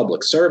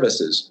public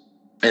services.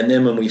 And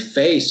then when we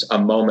face a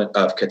moment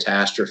of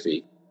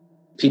catastrophe,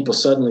 people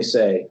suddenly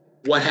say,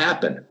 what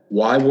happened?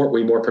 Why weren't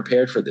we more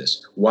prepared for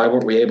this? Why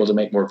weren't we able to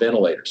make more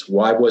ventilators?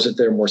 Why wasn't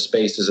there more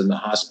spaces in the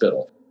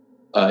hospital?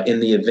 In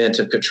the event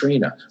of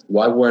Katrina,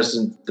 why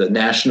wasn't the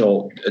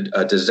national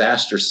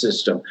disaster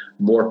system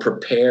more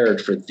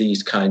prepared for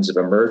these kinds of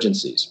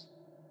emergencies?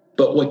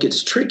 But what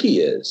gets tricky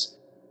is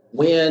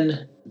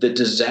when the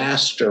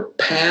disaster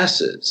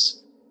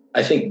passes,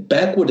 I think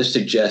Beck would have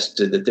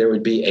suggested that there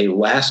would be a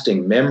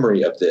lasting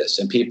memory of this,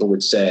 and people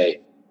would say,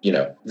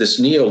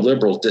 this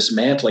neoliberal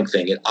dismantling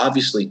thing, it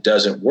obviously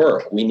doesn't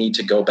work. We need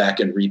to go back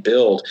and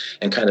rebuild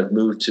and kind of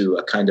move to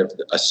a kind of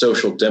a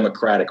social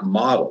democratic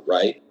model,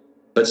 right?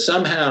 But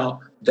somehow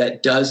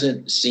that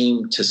doesn't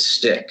seem to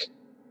stick.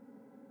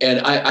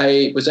 And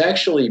I was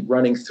actually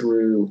running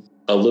through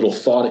a little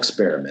thought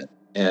experiment.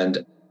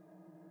 And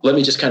let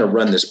me just kind of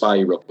run this by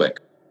you real quick.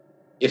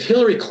 If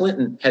Hillary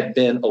Clinton had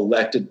been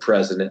elected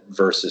president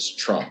versus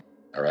Trump,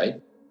 all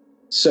right?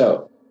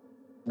 So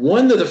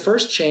one of the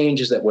first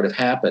changes that would have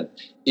happened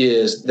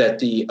is that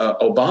the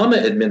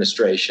Obama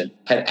administration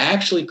had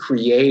actually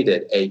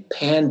created a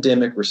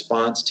pandemic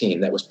response team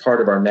that was part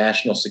of our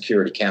National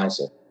Security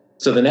Council.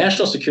 So the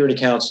National Security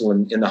Council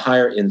in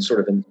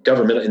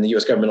the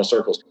U.S. governmental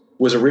circles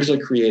was originally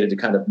created to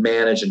kind of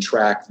manage and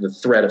track the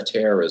threat of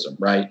terrorism,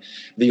 right?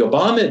 The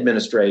Obama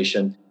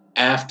administration,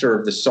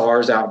 after the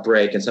SARS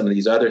outbreak and some of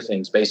these other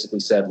things,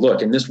 basically said,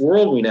 look, in this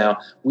world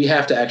we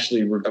have to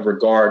actually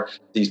regard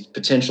these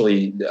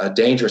potentially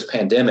dangerous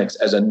pandemics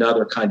as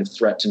another kind of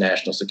threat to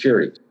national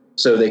security.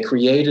 So they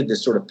created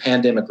this sort of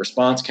pandemic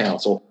response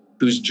council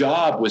whose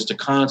job was to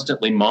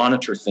constantly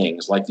monitor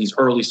things like these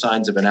early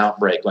signs of an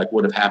outbreak, like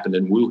would have happened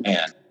in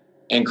Wuhan,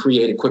 and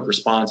create a quick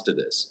response to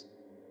this.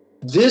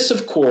 This,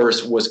 of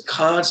course, was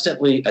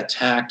constantly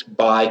attacked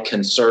by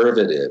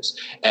conservatives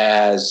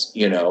as,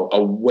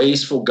 a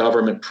wasteful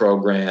government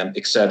program,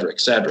 et cetera, et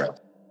cetera.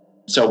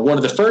 So one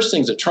of the first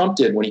things that Trump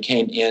did when he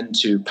came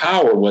into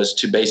power was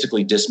to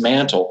basically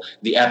dismantle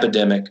the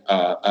epidemic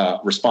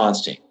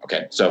response team.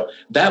 Okay, so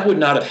that would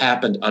not have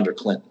happened under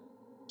Clinton.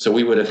 So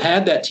we would have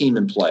had that team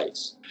in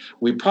place.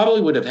 We probably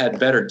would have had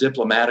better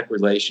diplomatic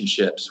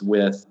relationships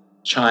with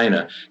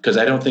China, because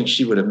I don't think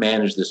she would have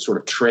managed this sort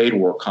of trade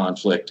war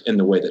conflict in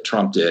the way that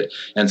Trump did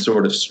and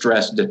sort of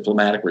stressed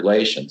diplomatic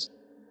relations.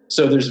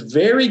 So there's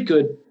very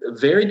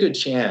good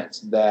chance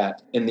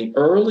that in the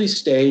early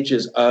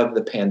stages of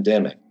the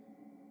pandemic,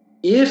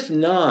 if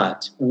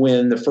not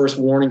when the first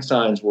warning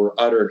signs were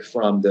uttered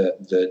from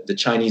the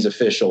Chinese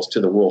officials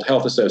to the World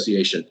Health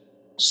Association,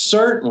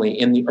 certainly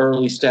in the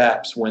early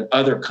steps when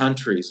other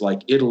countries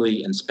like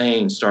Italy and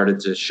Spain started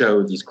to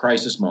show these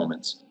crisis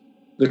moments,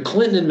 the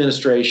Clinton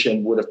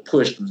administration would have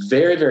pushed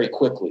very, very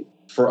quickly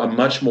for a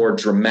much more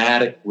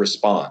dramatic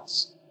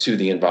response to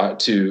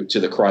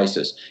the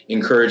crisis,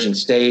 encouraging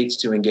states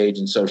to engage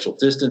in social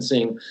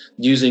distancing,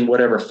 using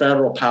whatever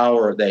federal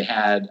power they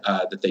had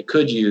that they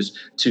could use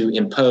to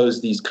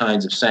impose these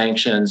kinds of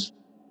sanctions,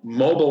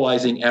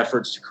 mobilizing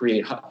efforts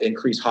to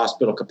increase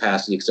hospital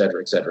capacity, et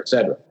cetera, et cetera, et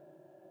cetera.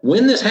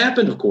 When this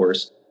happened, of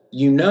course,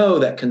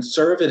 that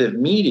conservative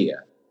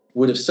media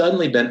would have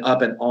suddenly been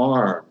up in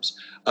arms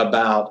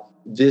about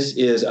this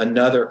is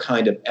another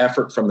kind of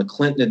effort from the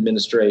Clinton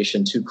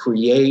administration to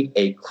create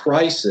a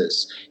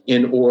crisis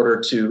in order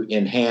to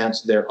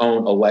enhance their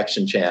own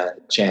election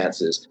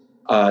chances.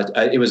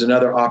 It was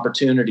another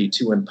opportunity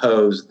to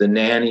impose the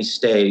nanny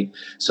state,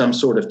 some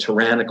sort of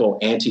tyrannical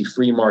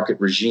anti-free market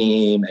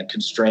regime, and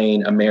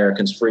constrain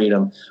Americans'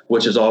 freedom,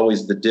 which is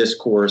always the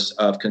discourse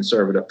of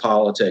conservative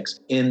politics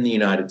in the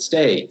United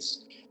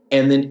States.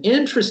 And then,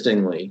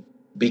 interestingly,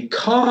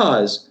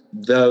 because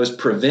those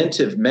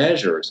preventive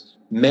measures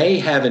may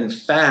have in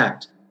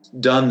fact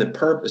served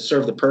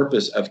the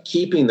purpose of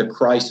keeping the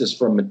crisis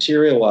from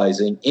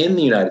materializing in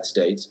the United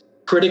States,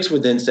 critics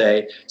would then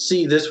say,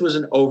 see, this was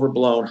an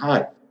overblown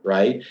hype,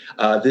 right?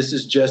 This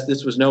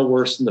was no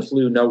worse than the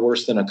flu, no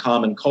worse than a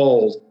common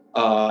cold.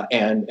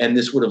 And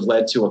this would have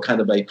led to a kind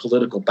of a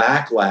political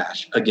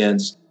backlash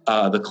against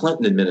the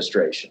Clinton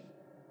administration.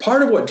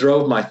 Part of what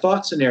drove my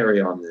thought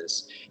scenario on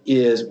this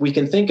is we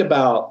can think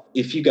about,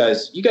 if you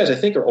guys I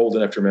think are old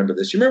enough to remember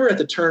this. You remember at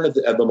the turn of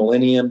the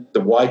millennium, the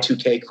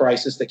Y2K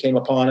crisis that came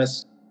upon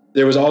us?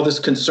 There was all this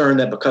concern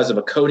that because of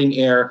a coding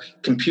error,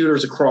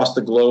 computers across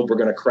the globe were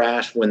going to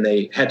crash when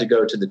they had to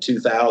go to the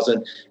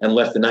 2000 and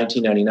left the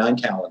 1999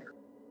 calendar.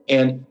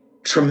 And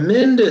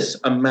tremendous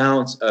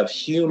amounts of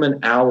human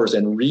hours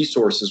and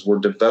resources were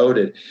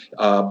devoted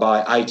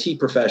by IT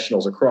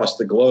professionals across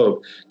the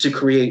globe to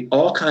create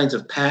all kinds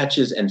of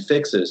patches and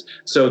fixes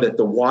so that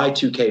the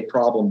Y2K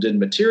problem didn't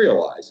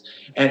materialize.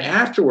 And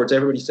afterwards,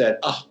 everybody said,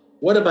 oh,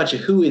 what a bunch of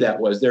hooey that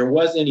was. There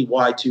wasn't any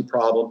Y2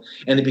 problem,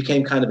 and it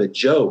became kind of a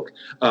joke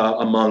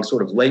among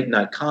sort of late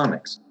night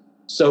comics.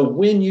 So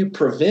when you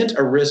prevent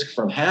a risk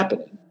from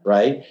happening,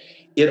 right,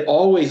 it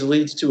always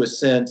leads to a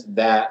sense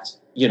that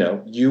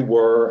you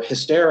were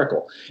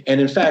hysterical.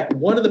 And in fact,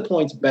 one of the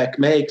points Beck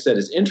makes that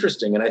is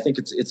interesting, and I think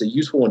it's a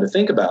useful one to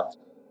think about,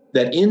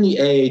 that in the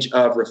age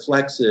of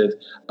reflexive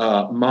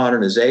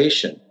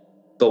modernization,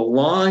 the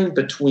line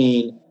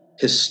between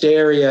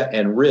hysteria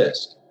and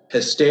risk,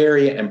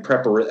 hysteria and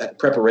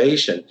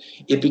preparation,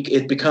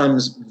 it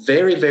becomes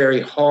very,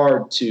 very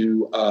hard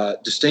to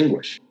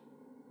distinguish.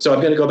 So I'm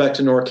going to go back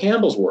to Nora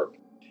Campbell's work.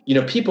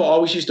 People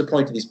always used to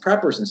point to these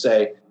preppers and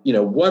say,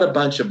 what a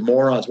bunch of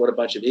morons, what a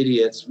bunch of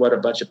idiots, what a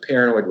bunch of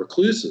paranoid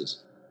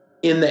recluses.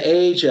 In the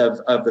age of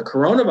the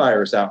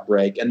coronavirus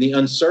outbreak and the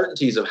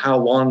uncertainties of how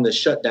long this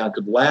shutdown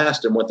could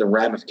last and what the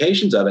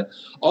ramifications of it,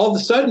 all of a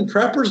sudden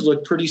preppers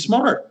looked pretty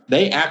smart.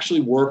 They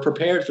actually were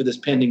prepared for this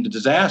pending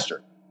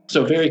disaster.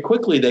 So very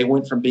quickly they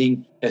went from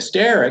being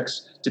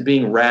hysterics to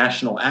being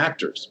rational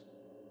actors.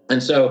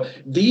 And so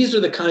these are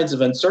the kinds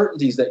of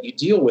uncertainties that you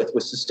deal with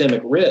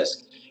systemic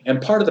risk.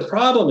 And part of the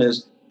problem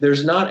is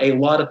there's not a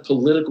lot of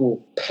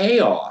political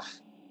payoff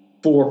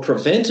for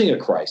preventing a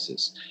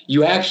crisis.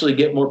 You actually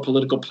get more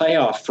political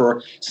payoff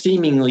for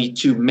seemingly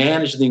to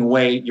manage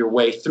your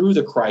way through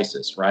the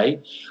crisis,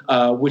 right?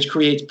 Which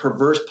creates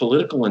perverse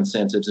political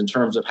incentives in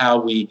terms of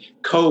how we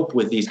cope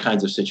with these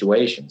kinds of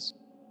situations.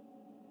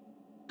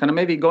 Kind of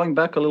maybe going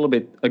back a little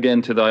bit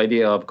again to the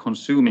idea of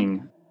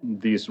consuming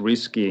these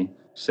risky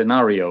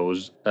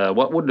scenarios,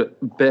 what would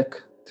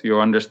Beck, to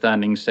your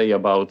understanding, say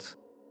about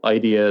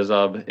ideas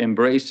of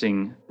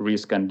embracing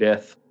risk and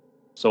death?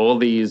 So all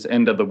these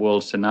end of the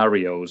world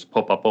scenarios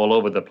pop up all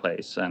over the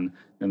place, and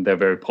they're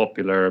very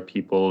popular.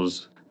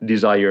 People's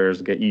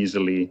desires get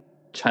easily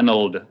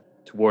channeled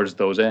towards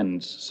those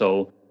ends.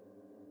 So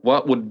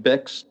what would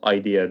Beck's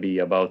idea be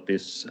about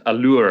this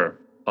allure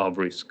of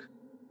risk?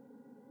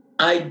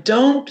 I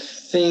don't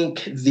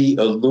think the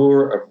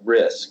allure of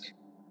risk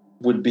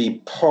would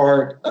be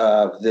part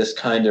of this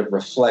kind of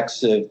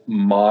reflexive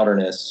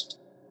modernist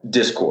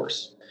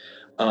discourse.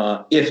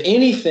 If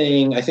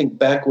anything, I think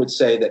Beck would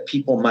say that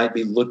people might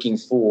be looking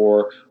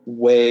for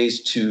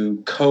ways to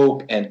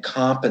cope and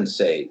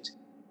compensate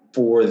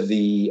for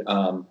the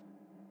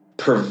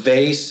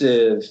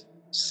pervasive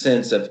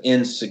sense of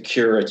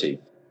insecurity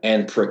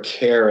and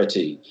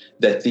precarity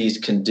that these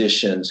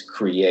conditions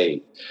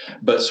create.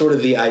 But sort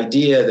of the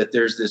idea that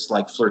there's this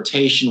like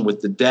flirtation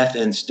with the death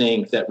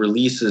instinct that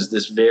releases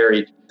this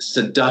very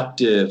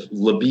seductive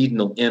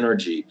libidinal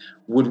energy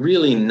would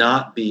really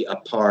not be a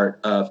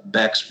part of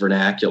Beck's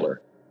vernacular.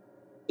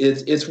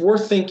 It's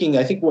worth thinking.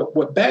 I think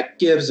what Beck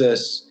gives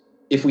us,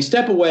 if we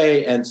step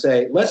away and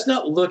say, let's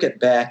not look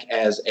at Beck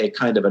as a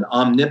kind of an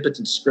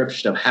omnipotent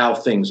description of how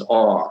things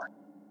are,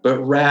 but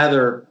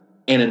rather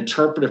an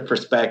interpretive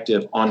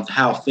perspective on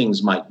how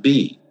things might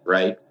be,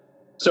 right?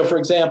 So, for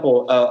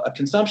example, a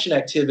consumption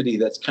activity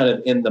that's kind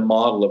of in the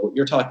model of what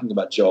you're talking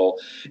about, Joel,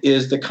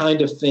 is the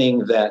kind of thing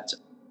that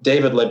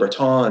David Le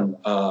Breton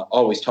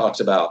always talks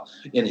about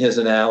in his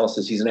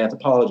analysis. He's an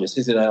anthropologist.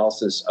 His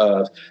analysis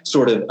of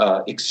sort of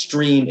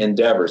extreme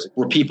endeavors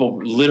where people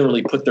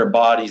literally put their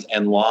bodies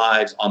and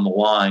lives on the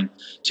line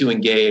to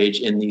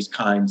engage in these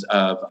kinds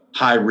of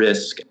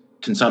high-risk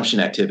consumption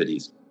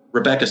activities.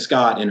 Rebecca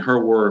Scott, in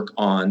her work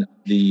on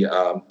the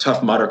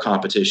Tough Mudder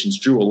competitions,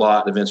 drew a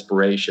lot of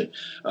inspiration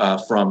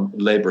from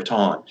Le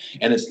Breton.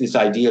 And it's this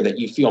idea that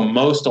you feel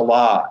most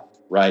alive,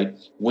 right,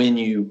 when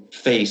you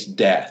face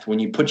death, when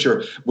you put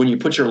your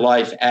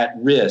life at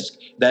risk.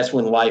 That's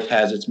when life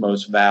has its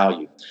most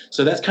value.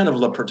 So that's kind of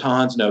Le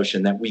Breton's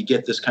notion that we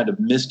get this kind of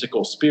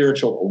mystical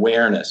spiritual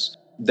awareness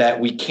that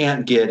we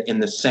can't get in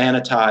the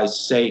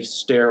sanitized, safe,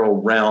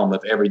 sterile realm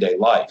of everyday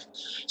life.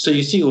 So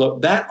you see,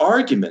 look, that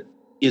argument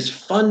is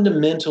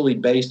fundamentally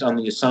based on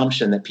the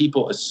assumption that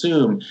people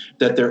assume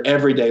that their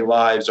everyday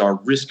lives are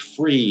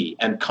risk-free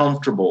and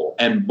comfortable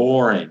and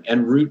boring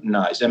and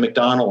routinized and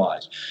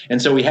McDonaldized.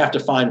 And so we have to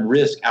find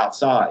risk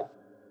outside.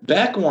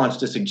 Beck wants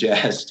to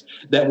suggest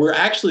that we're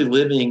actually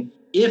living,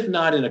 if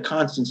not in a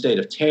constant state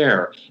of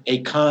terror,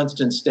 a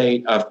constant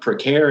state of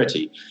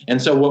precarity.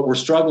 And so what we're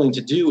struggling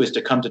to do is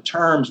to come to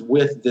terms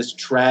with this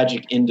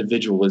tragic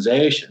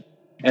individualization.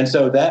 And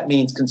so that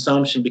means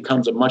consumption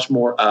becomes a much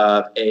more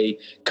of a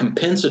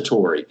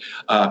compensatory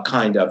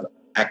kind of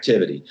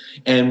activity.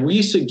 And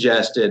we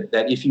suggested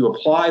that if you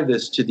apply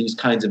this to these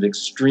kinds of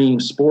extreme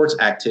sports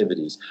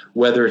activities,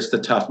 whether it's the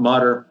Tough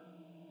Mudder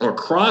or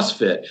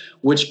CrossFit,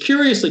 which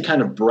curiously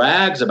kind of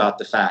brags about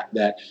the fact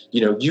that,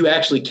 you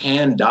actually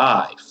can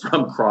die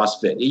from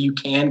CrossFit, you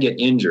can get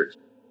injured.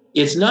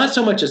 It's not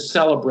so much a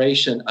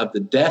celebration of the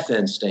death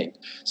instinct,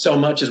 so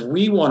much as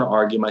we want to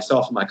argue,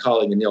 myself and my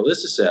colleague Anil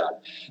Issasad,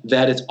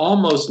 that it's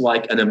almost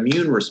like an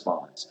immune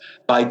response.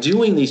 By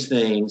doing these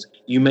things,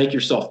 you make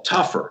yourself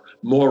tougher,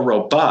 more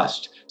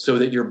robust, so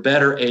that you're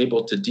better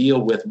able to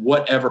deal with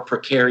whatever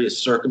precarious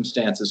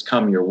circumstances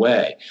come your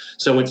way.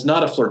 So it's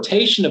not a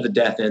flirtation of the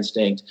death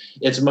instinct,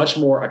 it's much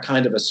more a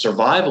kind of a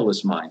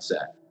survivalist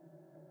mindset.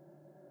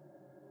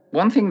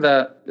 One thing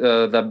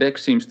that Beck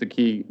seems to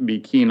be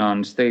keen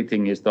on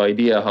stating is the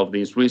idea how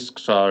these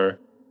risks are,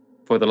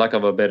 for the lack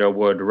of a better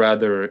word,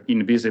 rather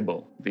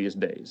invisible these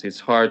days. It's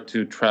hard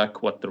to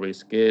track what the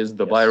risk is.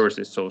 The virus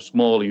is so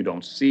small, you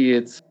don't see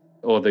it.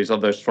 Or these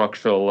other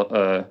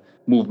structural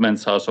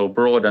movements are so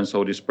broad and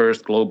so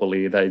dispersed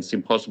globally that it's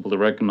impossible to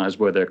recognize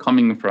where they're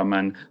coming from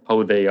and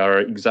how they are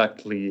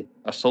exactly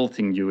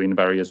assaulting you in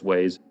various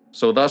ways.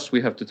 So thus, we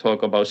have to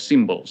talk about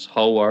symbols.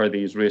 How are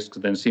these risks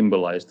then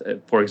symbolized,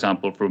 for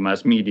example, through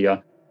mass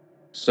media?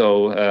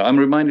 So I'm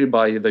reminded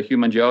by the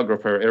human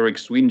geographer Eric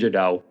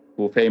Swinjedau,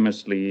 who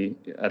famously,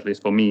 at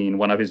least for me, in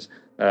one of his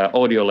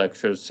audio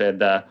lectures said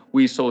that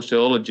we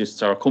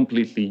sociologists are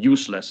completely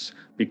useless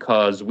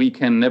because we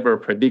can never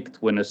predict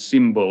when a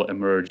symbol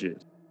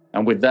emerges.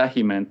 And with that,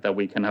 he meant that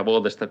we can have all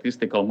the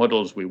statistical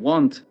models we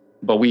want,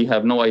 but we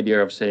have no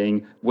idea of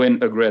saying when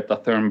a Greta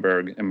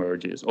Thunberg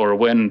emerges or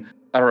when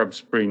Arab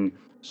Spring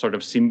sort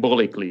of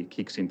symbolically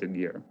kicks into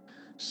gear.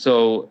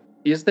 So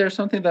is there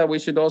something that we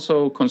should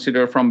also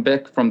consider from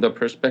Beck from the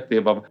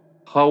perspective of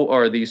how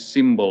are these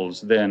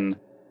symbols then,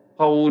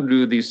 how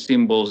do these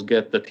symbols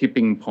get the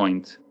tipping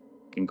point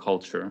in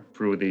culture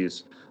through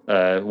these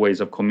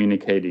ways of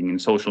communicating in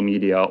social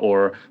media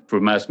or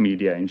through mass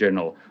media in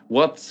general?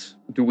 What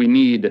do we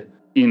need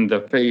in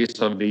the face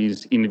of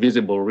these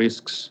invisible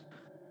risks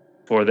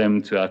for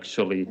them to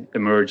actually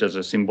emerge as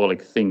a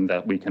symbolic thing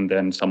that we can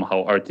then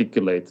somehow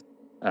articulate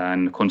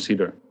and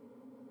consider?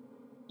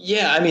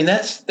 Yeah, I mean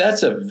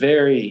that's a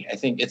very, I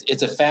think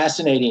it's a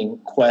fascinating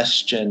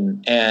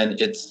question, and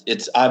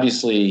it's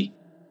obviously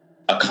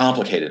a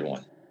complicated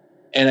one.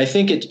 And I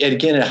think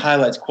it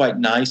highlights quite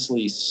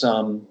nicely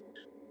some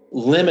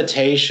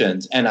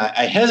limitations, and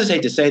I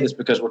hesitate to say this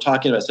because we're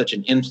talking about such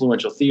an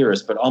influential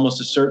theorist, but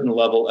almost a certain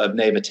level of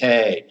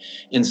naivete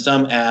in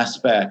some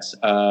aspects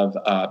of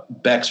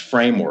Beck's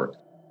framework.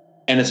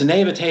 And it's a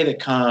naivete that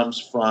comes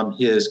from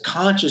his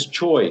conscious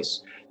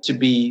choice to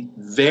be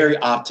very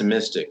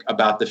optimistic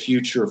about the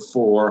future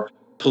for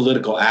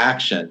political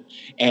action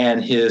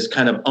and his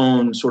kind of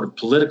own sort of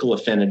political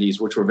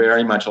affinities, which were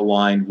very much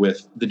aligned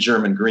with the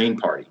German Green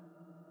Party.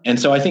 And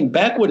so I think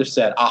Beck would have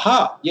said,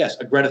 aha, yes,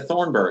 a Greta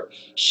Thunberg.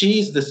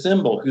 She's the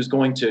symbol who's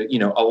going to,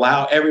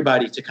 allow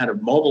everybody to kind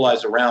of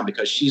mobilize around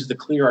because she's the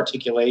clear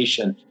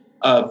articulation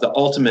of the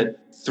ultimate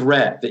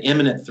threat, the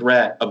imminent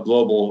threat of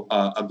global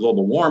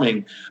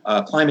warming,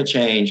 climate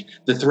change,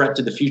 the threat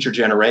to the future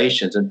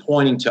generations, and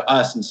pointing to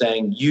us and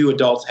saying, you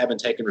adults haven't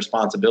taken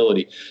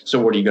responsibility.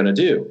 So what are you going to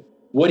do?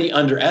 What he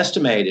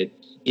underestimated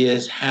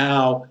is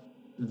how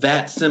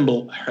that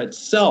symbol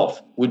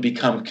itself would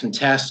become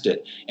contested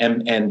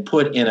and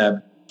put in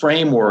a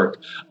framework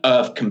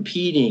of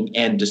competing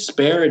and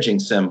disparaging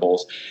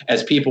symbols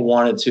as people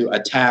wanted to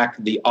attack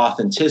the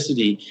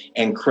authenticity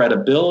and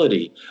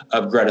credibility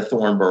of Greta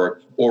Thunberg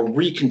or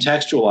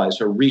recontextualize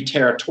her,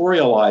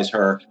 reterritorialize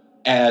her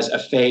as a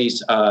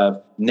face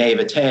of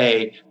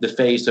naivete, the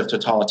face of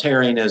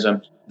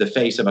totalitarianism, the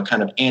face of a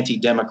kind of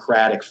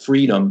anti-democratic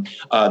freedom,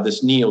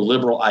 this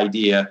neoliberal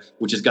idea,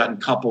 which has gotten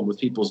coupled with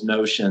people's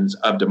notions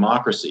of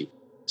democracy.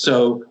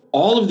 So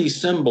all of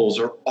these symbols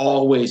are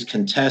always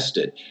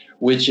contested,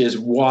 which is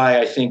why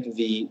I think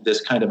this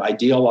kind of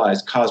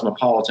idealized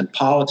cosmopolitan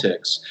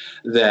politics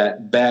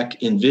that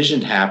Beck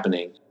envisioned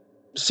happening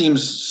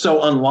seems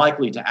so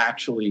unlikely to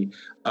actually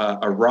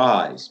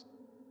arise.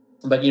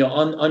 But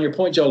on your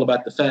point, Joel,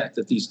 about the fact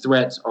that these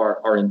threats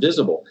are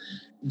invisible,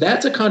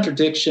 that's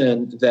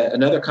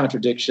another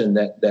contradiction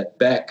that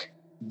Beck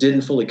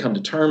didn't fully come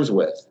to terms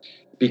with,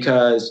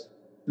 because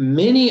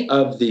many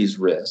of these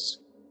risks,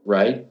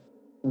 right,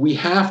 we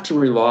have to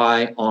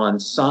rely on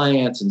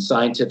science and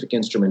scientific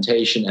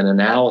instrumentation and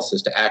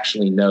analysis to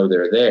actually know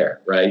they're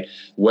there, right?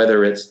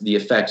 Whether it's the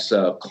effects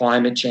of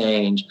climate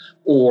change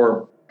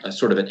or a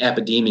sort of an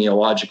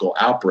epidemiological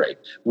outbreak.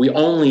 We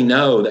only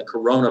know that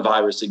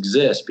coronavirus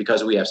exists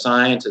because we have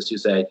scientists who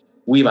say,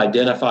 we've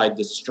identified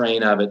this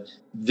strain of it.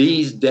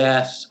 These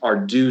deaths are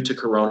due to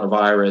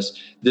coronavirus.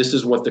 This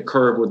is what the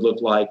curve would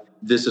look like.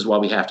 This is why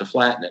we have to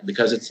flatten it,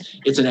 because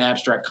it's an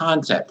abstract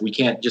concept. We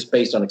can't just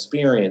based on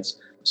experience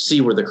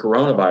see where the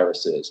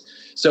coronavirus is.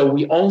 So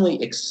we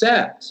only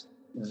accept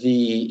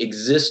the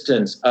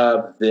existence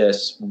of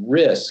this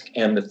risk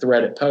and the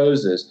threat it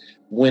poses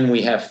when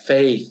we have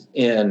faith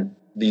in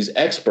these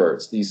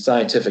experts, these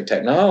scientific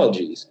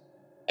technologies.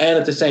 And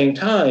at the same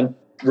time,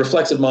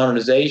 reflexive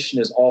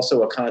modernization is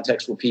also a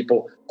context where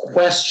people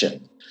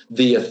question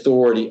the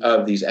authority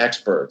of these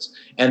experts.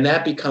 And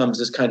that becomes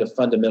this kind of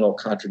fundamental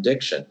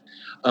contradiction.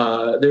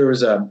 There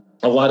was a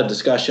lot of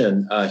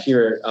discussion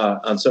here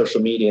on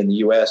social media in the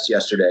U.S.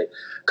 yesterday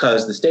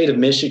because the state of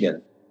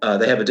Michigan,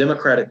 they have a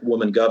Democratic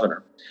woman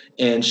governor.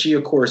 And she,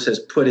 of course, has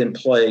put in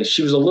place,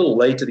 she was a little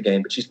late to the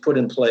game, but she's put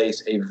in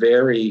place a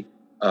very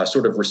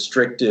sort of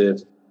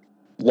restrictive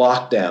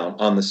lockdown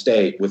on the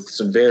state with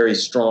some very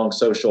strong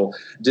social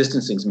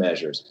distancing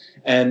measures.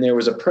 And there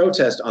was a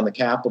protest on the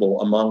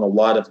Capitol among a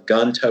lot of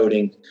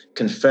gun-toting,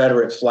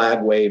 Confederate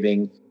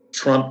flag-waving,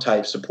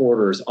 Trump-type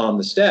supporters on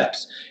the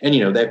steps. And,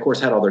 they, of course,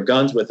 had all their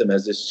guns with them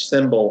as this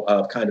symbol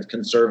of kind of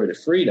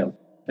conservative freedom.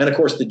 And, of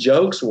course, the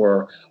jokes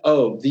were,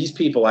 oh, these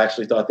people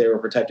actually thought they were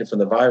protected from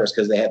the virus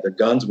because they had their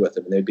guns with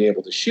them and they'd be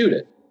able to shoot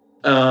it.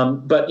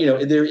 But,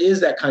 there is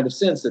that kind of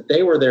sense that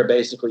they were there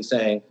basically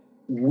saying,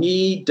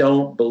 we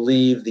don't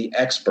believe the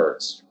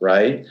experts,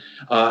 right?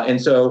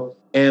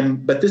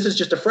 But this is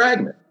just a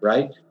fragment,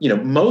 right?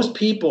 Most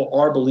people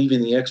are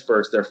believing the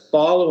experts. They're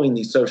following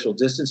these social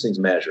distancing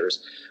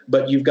measures.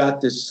 But you've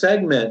got this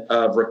segment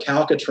of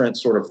recalcitrant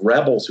sort of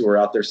rebels who are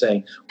out there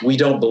saying, we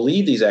don't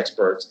believe these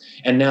experts.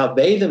 And now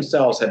they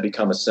themselves have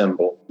become a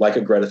symbol, like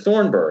a Greta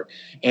Thunberg.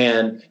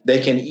 And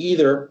they can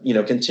either,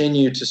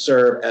 continue to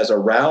serve as a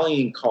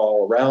rallying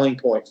call, a rallying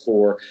point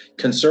for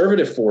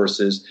conservative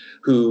forces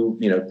who,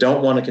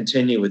 don't want to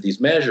continue with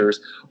these measures,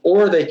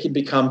 or they can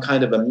become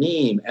kind of a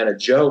meme and a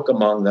joke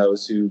among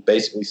those who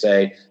basically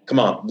say, come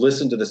on,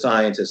 listen to the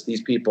scientists.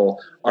 These people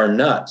are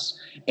nuts.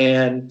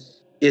 And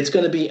it's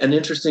going to be an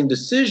interesting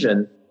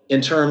decision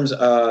in terms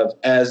of,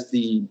 as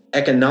the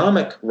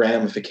economic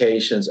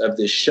ramifications of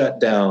this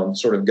shutdown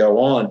sort of go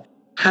on,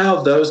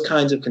 how those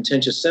kinds of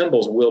contentious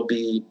symbols will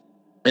be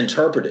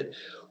interpreted.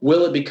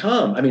 Will it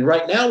become,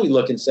 right now we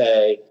look and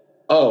say,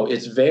 oh,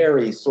 it's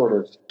very sort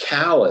of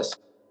callous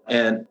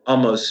and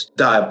almost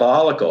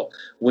diabolical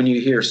when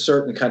you hear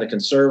certain kind of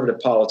conservative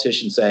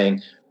politicians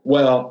saying,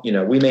 well,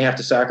 we may have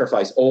to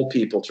sacrifice old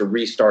people to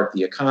restart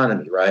the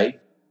economy, right?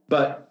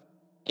 But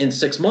in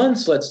 6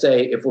 months, let's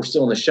say, if we're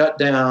still in the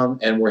shutdown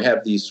and we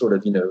have these sort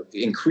of,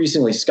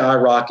 increasingly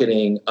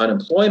skyrocketing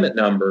unemployment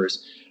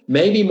numbers,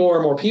 maybe more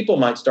and more people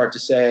might start to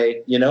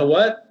say, you know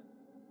what,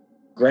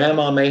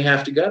 grandma may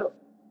have to go.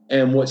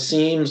 And what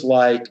seems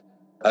like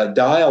a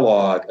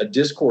dialogue, a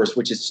discourse,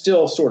 which is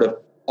still sort of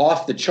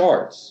off the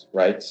charts,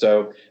 right?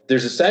 So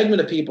there's a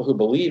segment of people who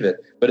believe it,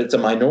 but it's a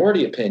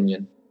minority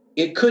opinion.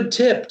 It could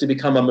tip to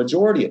become a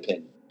majority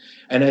opinion.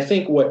 And I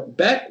think what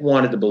Beck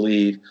wanted to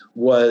believe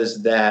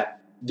was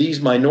that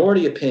these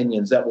minority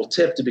opinions that will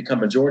tip to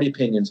become majority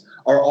opinions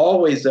are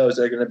always those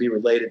that are going to be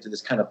related to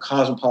this kind of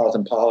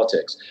cosmopolitan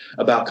politics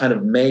about kind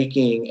of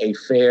making a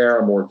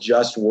fair, more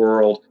just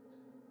world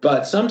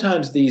But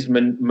sometimes these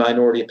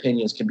minority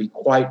opinions can be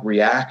quite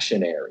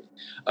reactionary,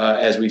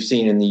 as we've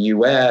seen in the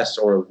U.S.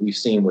 or we've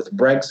seen with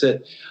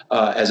Brexit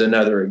as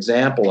another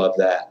example of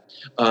that.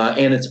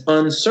 And it's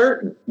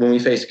uncertain when we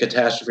face a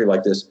catastrophe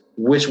like this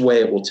which way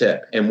it will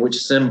tip and which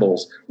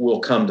symbols will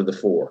come to the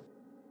fore.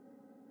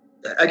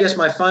 I guess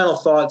my final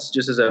thoughts,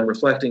 just as I'm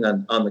reflecting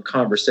on the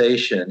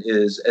conversation,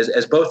 is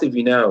as both of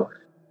you know,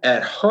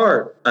 at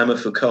heart, I'm a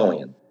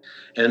Foucaultian.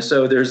 And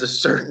so there's a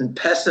certain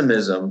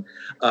pessimism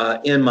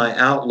in my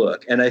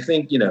outlook. And I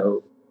think,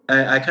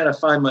 I kind of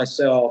find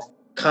myself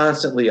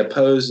constantly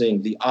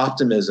opposing the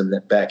optimism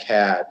that Beck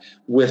had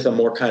with a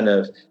more kind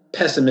of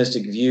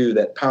pessimistic view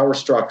that power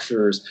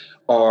structures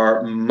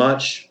are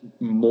much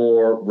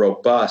more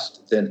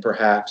robust than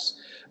perhaps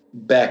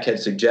Beck had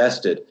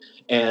suggested.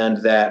 And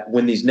that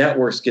when these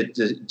networks get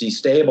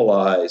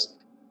destabilized,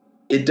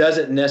 it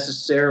doesn't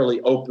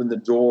necessarily open the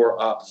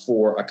door up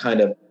for a kind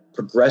of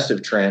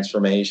progressive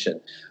transformation,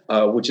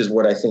 which is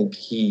what I think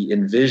he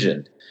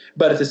envisioned.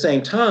 But at the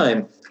same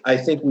time, I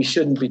think we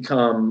shouldn't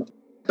become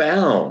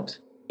bound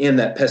in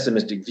that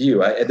pessimistic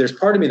view. There's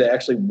part of me that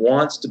actually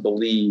wants to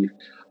believe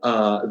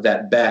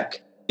that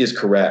Beck is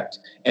correct,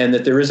 and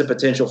that there is a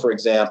potential, for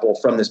example,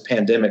 from this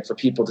pandemic for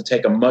people to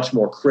take a much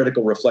more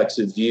critical,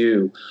 reflexive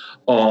view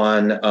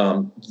on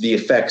the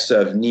effects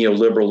of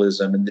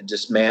neoliberalism and the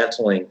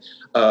dismantling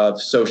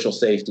of social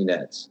safety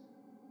nets.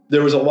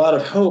 There was a lot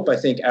of hope, I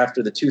think,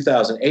 after the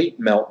 2008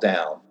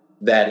 meltdown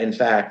that, in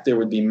fact, there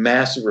would be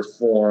massive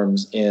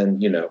reforms in,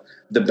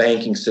 the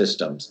banking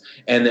systems,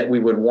 and that we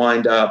would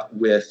wind up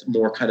with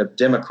more kind of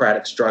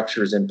democratic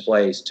structures in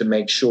place to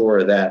make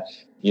sure that,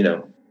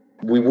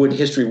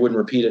 history wouldn't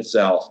repeat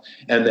itself,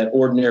 and that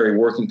ordinary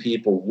working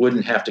people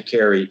wouldn't have to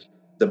carry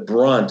the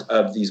brunt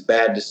of these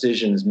bad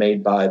decisions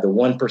made by the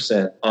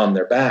 1% on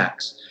their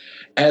backs.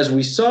 As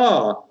we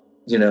saw,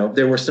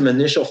 there were some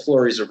initial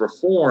flurries of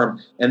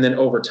reform, and then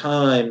over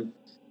time,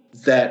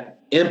 that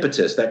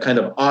impetus, that kind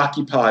of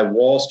Occupy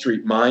Wall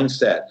Street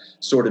mindset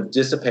sort of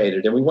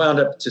dissipated, and we wound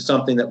up to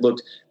something that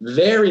looked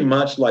very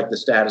much like the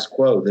status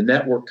quo. The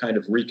network kind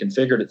of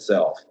reconfigured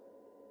itself.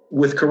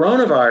 With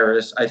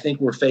coronavirus, I think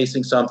we're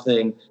facing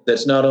something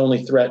that's not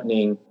only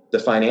threatening the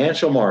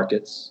financial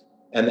markets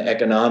and the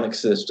economic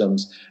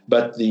systems,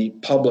 but the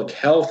public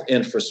health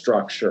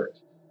infrastructure,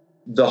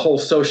 the whole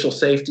social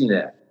safety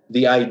net,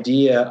 the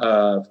idea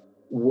of,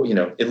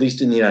 at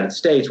least in the United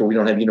States where we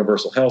don't have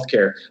universal health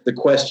care, the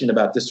question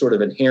about this sort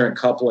of inherent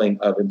coupling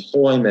of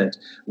employment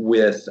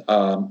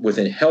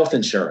within health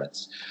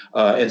insurance.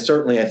 And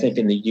certainly I think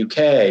in the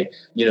UK,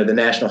 the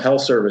National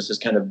Health Service has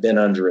kind of been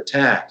under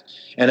attack.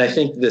 And I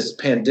think this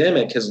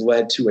pandemic has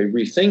led to a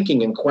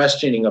rethinking and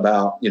questioning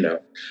about,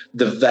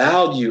 the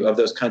value of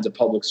those kinds of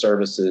public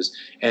services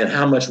and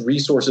how much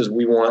resources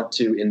we want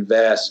to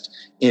invest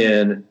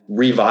in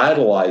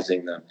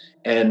revitalizing them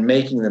and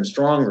making them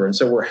stronger. And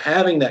so we're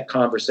having that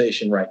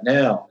conversation right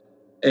now.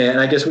 And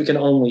I guess we can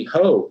only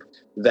hope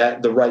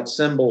that the right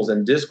symbols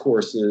and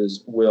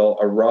discourses will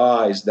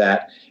arise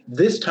that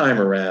this time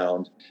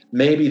around,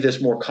 maybe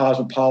this more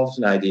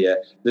cosmopolitan idea,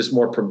 this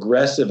more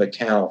progressive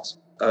account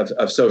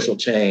of social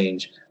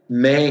change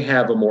may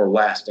have a more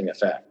lasting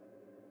effect.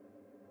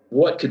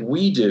 What could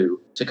we do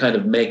to kind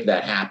of make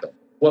that happen?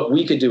 What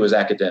we could do as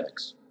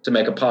academics to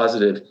make a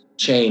positive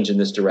change in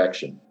this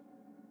direction?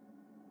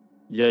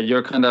 Yeah,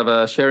 you're kind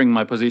of sharing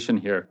my position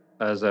here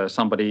as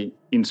somebody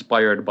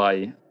inspired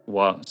by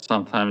what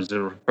sometimes is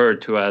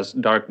referred to as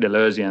dark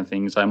Deleuzian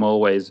things. I'm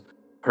always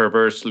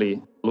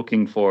perversely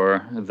looking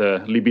for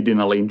the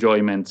libidinal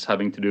enjoyments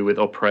having to do with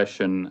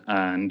oppression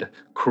and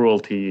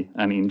cruelty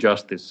and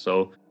injustice.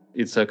 So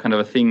it's a kind of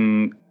a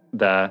thing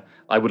that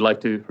I would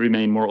like to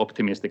remain more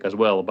optimistic as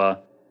well.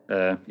 But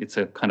it's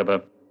a kind of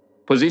a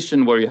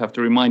position where you have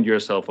to remind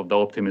yourself of the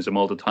optimism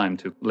all the time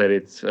to let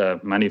it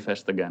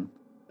manifest again.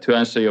 To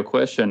answer your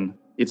question,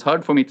 it's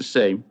hard for me to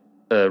say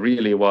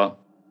really what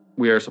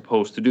we are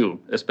supposed to do,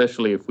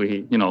 especially if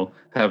we,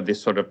 have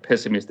this sort of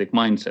pessimistic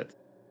mindset.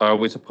 Are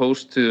we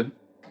supposed to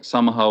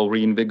somehow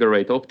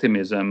reinvigorate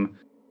optimism,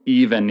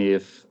 even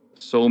if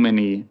so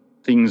many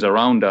things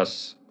around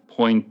us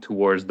point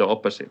towards the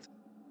opposite?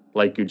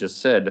 Like you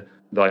just said,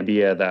 the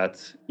idea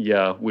that,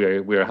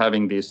 we're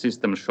having these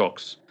system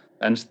shocks,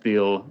 and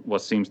still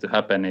what seems to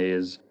happen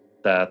is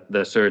that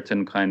the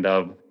certain kind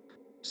of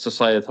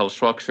societal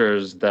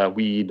structures that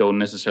we don't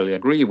necessarily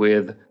agree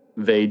with,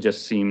 they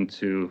just seem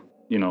to,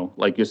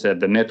 like you said,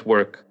 the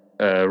network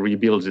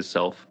rebuilds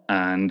itself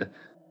and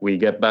we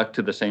get back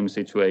to the same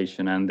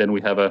situation, and then we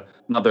have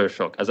another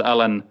shock. As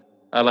Alan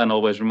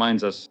always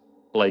reminds us,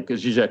 like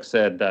Zizek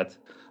said, that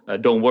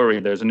don't worry,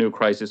 there's a new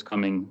crisis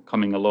coming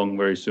along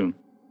very soon.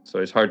 So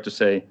it's hard to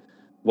say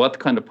what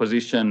kind of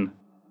position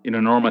in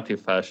a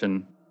normative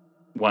fashion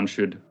one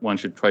should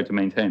try to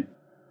maintain.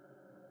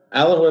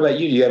 Alan, what about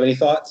you? Do you have any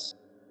thoughts?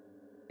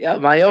 Yeah,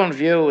 my own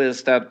view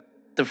is that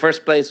the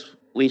first place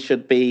we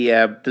should be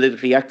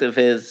politically active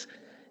is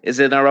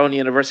in our own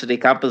university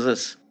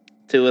campuses,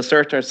 to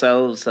assert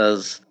ourselves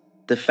as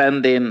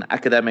defending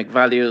academic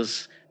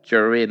values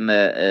during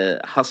a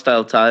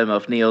hostile time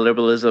of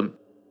neoliberalism,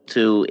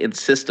 to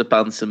insist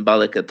upon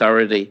symbolic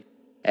authority,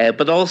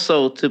 but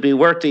also to be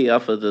worthy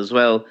of it as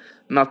well,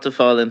 not to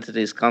fall into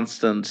these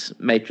constant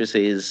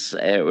matrices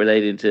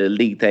relating to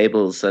league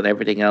tables and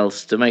everything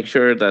else, to make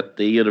sure that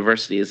the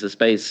university is a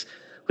space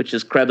which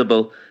is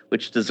credible,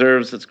 which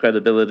deserves its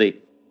credibility.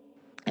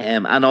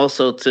 And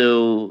also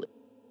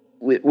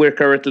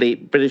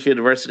British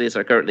universities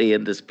are currently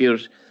in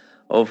dispute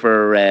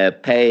over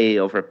pay,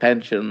 over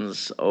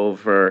pensions,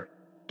 over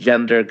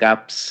gender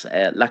gaps,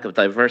 lack of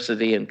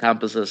diversity in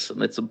campuses.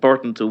 And it's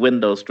important to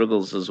win those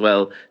struggles as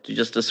well, to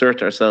just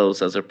assert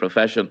ourselves as a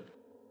profession.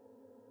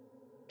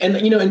 And,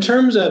 in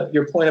terms of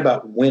your point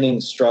about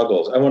winning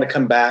struggles, I want to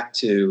come back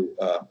to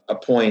a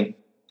point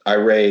I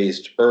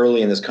raised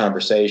early in this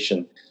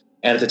conversation.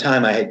 And at the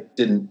time, I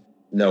didn't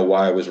know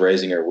why I was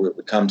raising it or where it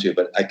would come to,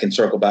 but I can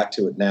circle back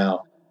to it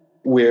now,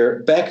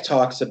 where Beck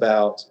talks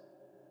about,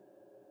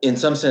 in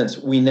some sense,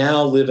 we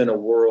now live in a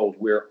world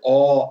where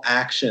all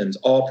actions,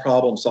 all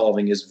problem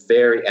solving is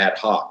very ad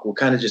hoc. We're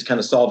kind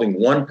of solving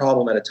one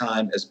problem at a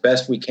time as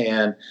best we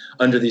can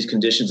under these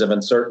conditions of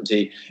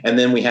uncertainty. And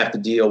then we have to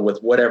deal with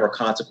whatever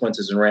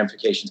consequences and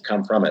ramifications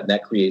come from it. And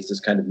that creates this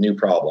kind of new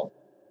problem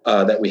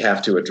that we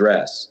have to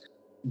address.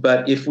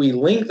 But if we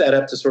link that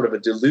up to sort of a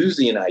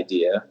Deleuzian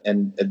idea,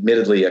 and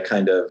admittedly a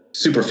kind of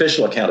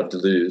superficial account of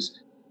Deleuze,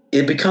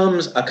 it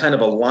becomes a kind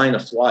of a line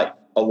of flight,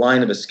 a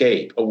line of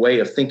escape, a way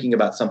of thinking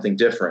about something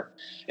different.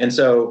 And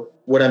so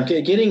what I'm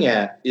getting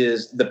at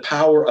is the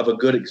power of a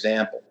good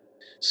example.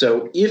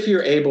 So if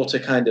you're able to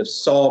kind of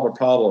solve a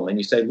problem and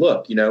you say,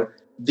 look,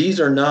 these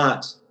are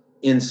not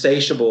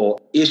insatiable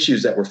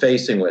issues that we're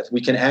facing with. We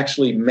can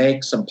actually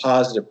make some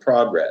positive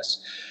progress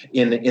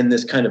in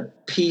this kind of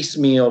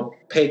piecemeal,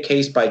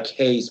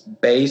 case-by-case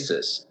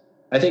basis.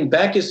 I think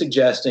Beck is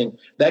suggesting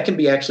that can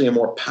be actually a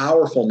more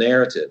powerful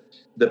narrative,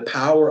 the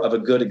power of a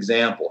good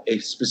example, a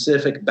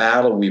specific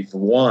battle we've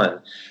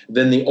won,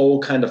 than the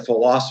old kind of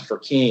philosopher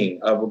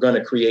king of we're going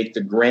to create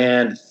the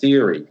grand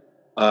theory,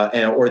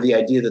 or the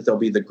idea that there'll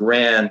be the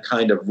grand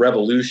kind of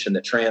revolution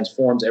that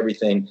transforms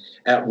everything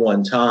at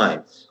one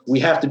time. We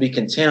have to be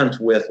content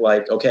with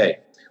okay,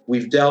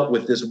 we've dealt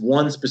with this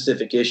one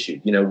specific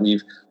issue.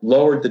 We've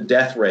lowered the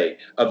death rate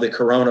of the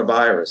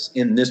coronavirus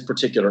in this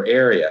particular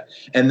area.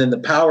 And then the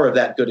power of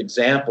that good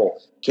example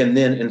can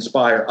then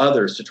inspire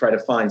others to try to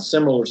find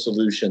similar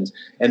solutions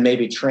and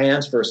maybe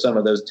transfer some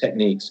of those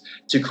techniques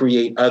to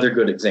create other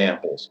good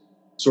examples,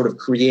 sort of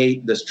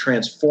create this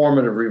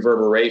transformative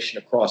reverberation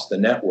across the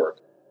network.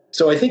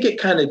 So I think it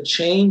kind of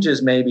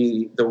changes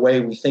maybe the way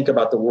we think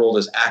about the world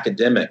as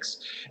academics,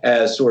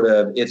 as sort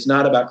of, it's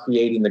not about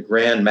creating the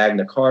grand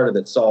Magna Carta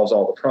that solves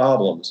all the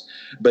problems,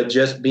 but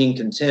just being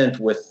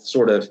content with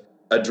sort of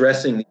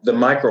addressing the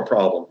micro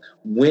problem,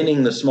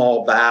 winning the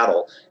small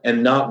battle,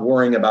 and not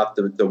worrying about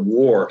the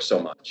war so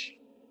much.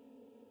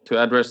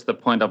 To address the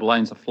point of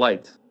lines of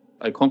flight,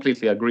 I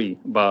completely agree,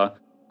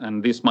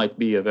 and this might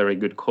be a very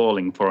good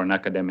calling for an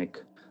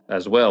academic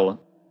as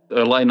well.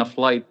 A line of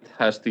flight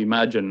has to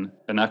imagine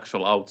an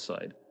actual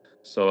outside.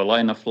 So a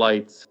line of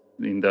flight,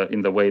 in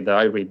the way that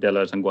I read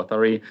Deleuze and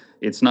Guattari,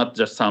 it's not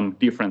just some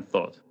different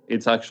thought.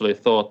 It's actually a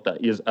thought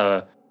that is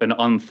an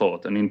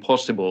unthought, an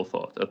impossible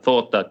thought, a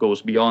thought that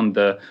goes beyond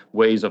the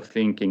ways of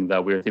thinking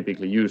that we're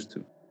typically used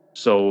to.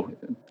 So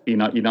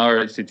in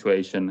our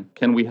situation,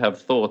 can we have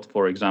thought,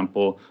 for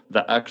example,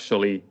 that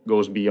actually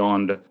goes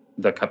beyond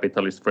the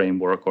capitalist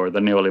framework or the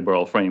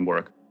neoliberal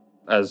framework?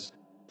 As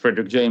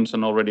Fredric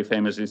Jameson already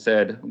famously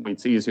said,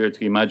 it's easier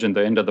to imagine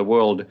the end of the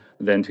world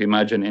than to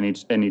imagine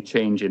any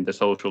change in the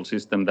social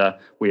system that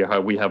we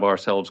have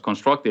ourselves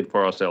constructed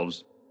for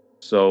ourselves.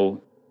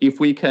 So if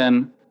we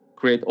can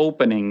create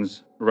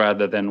openings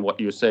rather than what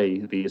you say,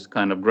 these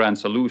kind of grand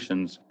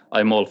solutions,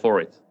 I'm all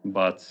for it.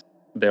 But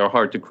they are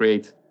hard to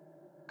create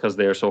because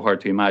they are so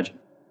hard to imagine.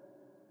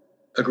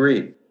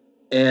 Agreed.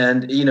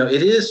 And,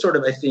 it is sort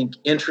of, I think,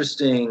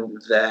 interesting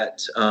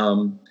that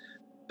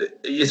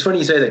it's funny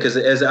you say that, because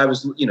as I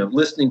was,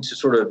 listening to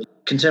sort of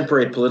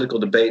contemporary political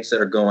debates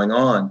that are going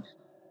on,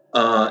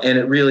 and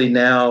it really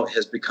now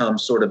has become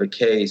sort of a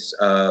case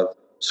of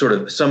sort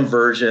of some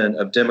version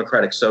of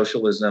democratic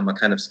socialism, a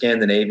kind of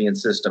Scandinavian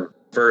system,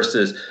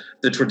 versus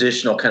the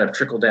traditional kind of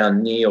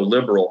trickle-down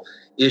neoliberal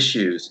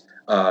issues,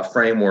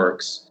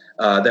 frameworks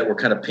that were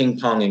kind of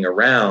ping-ponging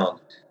around.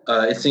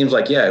 It seems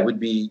like, it would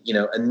be,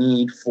 a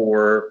need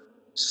for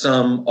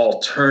some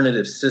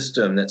alternative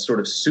system that sort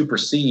of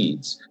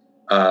supersedes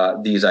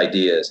these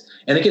ideas.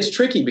 And it gets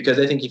tricky because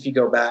I think if you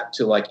go back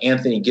to like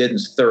Anthony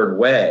Giddens' Third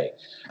Way,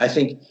 I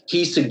think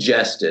he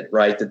suggested,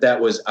 right,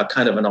 that was a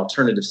kind of an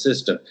alternative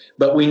system.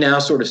 But we now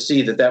sort of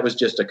see that was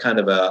just a kind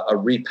of a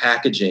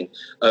repackaging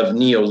of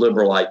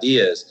neoliberal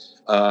ideas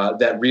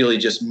that really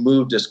just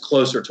moved us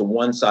closer to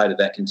one side of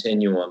that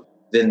continuum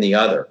than the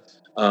other.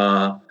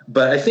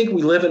 But I think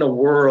we live in a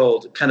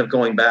world, kind of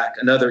going back,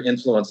 another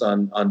influence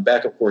on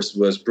Beck, of course,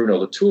 was Bruno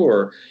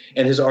Latour,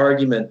 and his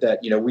argument that,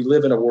 we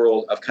live in a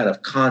world of kind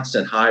of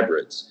constant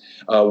hybrids,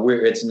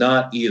 where it's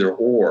not either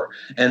or.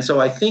 And so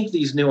I think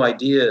these new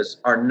ideas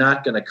are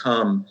not going to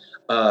come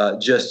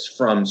just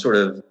from sort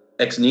of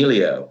ex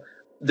nihilo.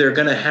 they're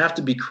going to have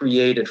to be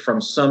created from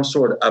some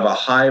sort of a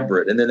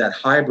hybrid, and then that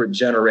hybrid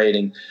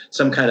generating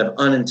some kind of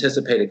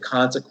unanticipated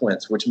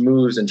consequence, which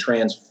moves and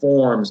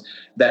transforms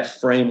that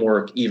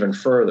framework even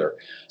further.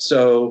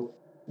 So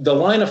the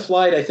line of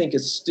flight, I think,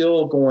 is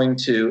still going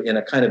to, in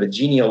a kind of a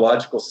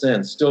genealogical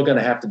sense, still going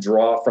to have to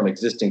draw from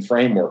existing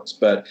frameworks,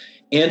 but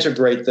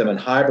integrate them and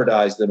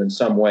hybridize them in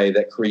some way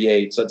that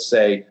creates, let's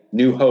say,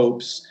 new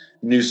hopes,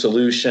 new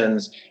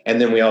solutions,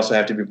 and then we also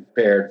have to be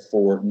prepared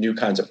for new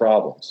kinds of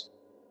problems.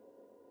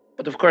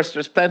 But of course,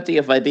 there's plenty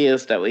of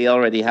ideas that we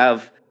already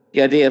have.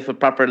 The idea of a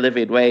proper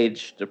living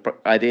wage, the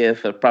idea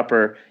of a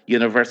proper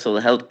universal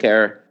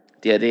healthcare,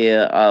 the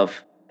idea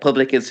of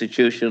public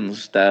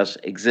institutions that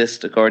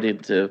exist according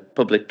to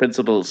public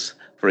principles.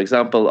 For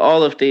example,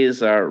 all of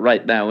these are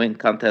right now in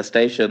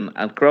contestation,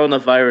 and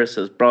coronavirus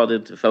has brought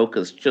into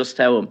focus just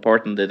how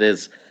important it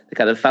is, the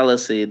kind of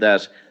fallacy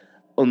that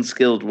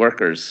unskilled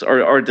workers,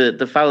 or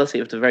the fallacy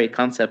of the very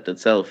concept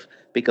itself,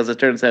 because it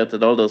turns out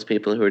that all those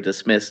people who are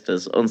dismissed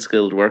as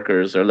unskilled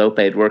workers or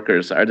low-paid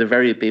workers are the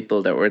very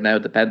people that we're now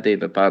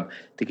depending upon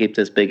to keep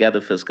this big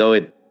edifice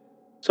going.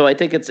 So I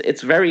think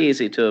it's very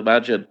easy to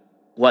imagine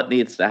what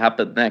needs to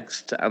happen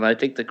next. And I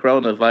think the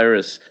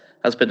coronavirus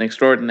has been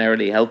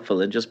extraordinarily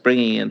helpful in just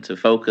bringing into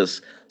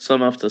focus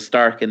some of the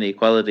stark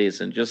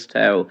inequalities and just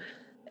how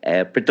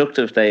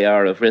productive they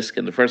are of risk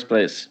in the first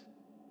place.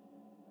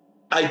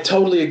 I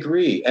totally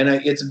agree. And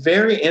it's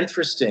very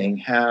interesting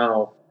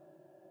how,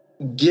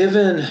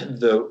 given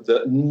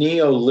the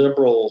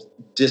neoliberal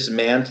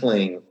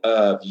dismantling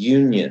of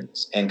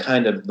unions and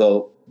kind of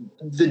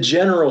the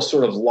general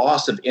sort of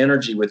loss of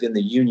energy within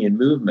the union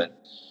movement,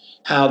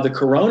 how the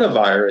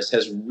coronavirus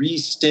has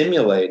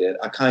re-stimulated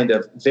a kind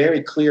of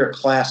very clear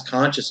class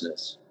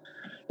consciousness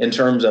in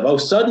terms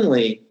of,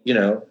 suddenly,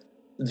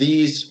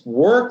 these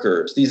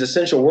workers, these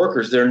essential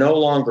workers, they're no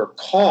longer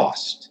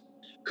cost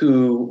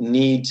who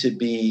need to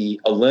be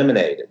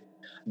eliminated.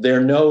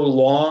 They're no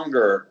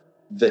longer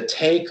the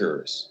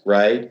takers,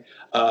 right,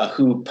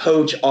 who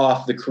poach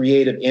off the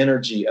creative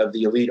energy of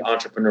the elite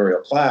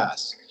entrepreneurial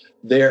class.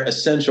 They're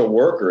essential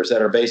workers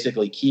that are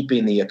basically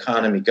keeping the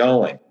economy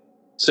going.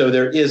 So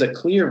there is a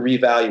clear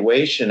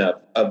revaluation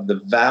of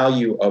the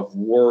value of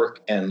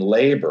work and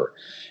labor.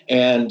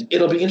 And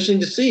it'll be interesting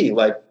to see,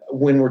 like,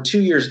 when we're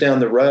 2 years down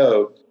the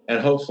road and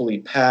hopefully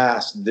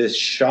past this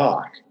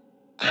shock,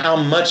 how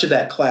much of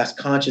that class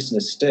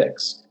consciousness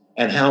sticks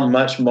and how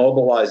much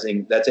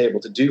mobilizing that's able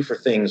to do for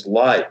things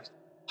like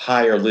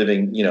higher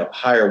living,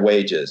 higher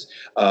wages,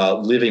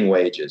 living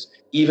wages,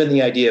 even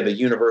the idea of a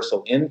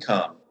universal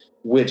income,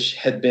 which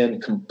had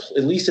been,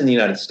 at least in the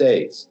United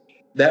States,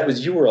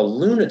 you were a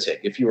lunatic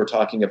if you were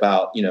talking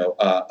about,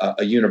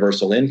 a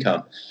universal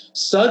income.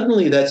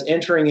 Suddenly that's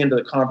entering into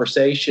the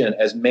conversation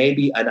as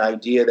maybe an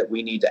idea that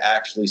we need to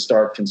actually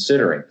start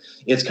considering.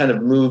 It's kind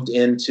of moved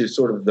into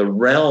sort of the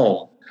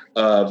realm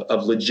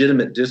of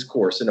legitimate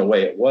discourse in a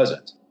way it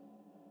wasn't.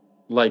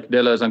 Like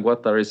Deleuze and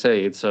Guattari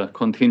say, it's a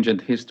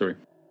contingent history.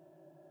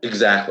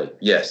 Exactly,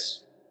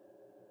 yes.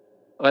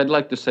 I'd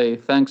like to say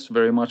thanks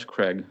very much,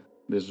 Craig.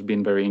 This has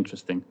been very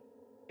interesting.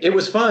 It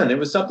was fun. It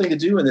was something to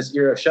do in this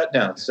era of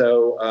shutdown.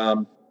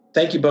 So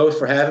thank you both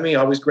for having me.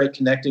 Always great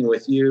connecting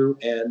with you.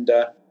 And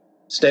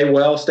stay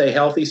well, stay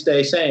healthy,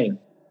 stay sane.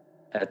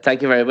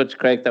 Thank you very much,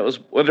 Craig. That was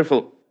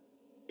wonderful.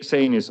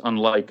 Sane is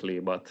unlikely,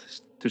 but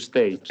to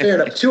stay.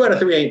 Fair enough. 2 out of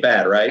 3 ain't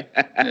bad, right?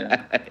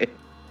 Yeah.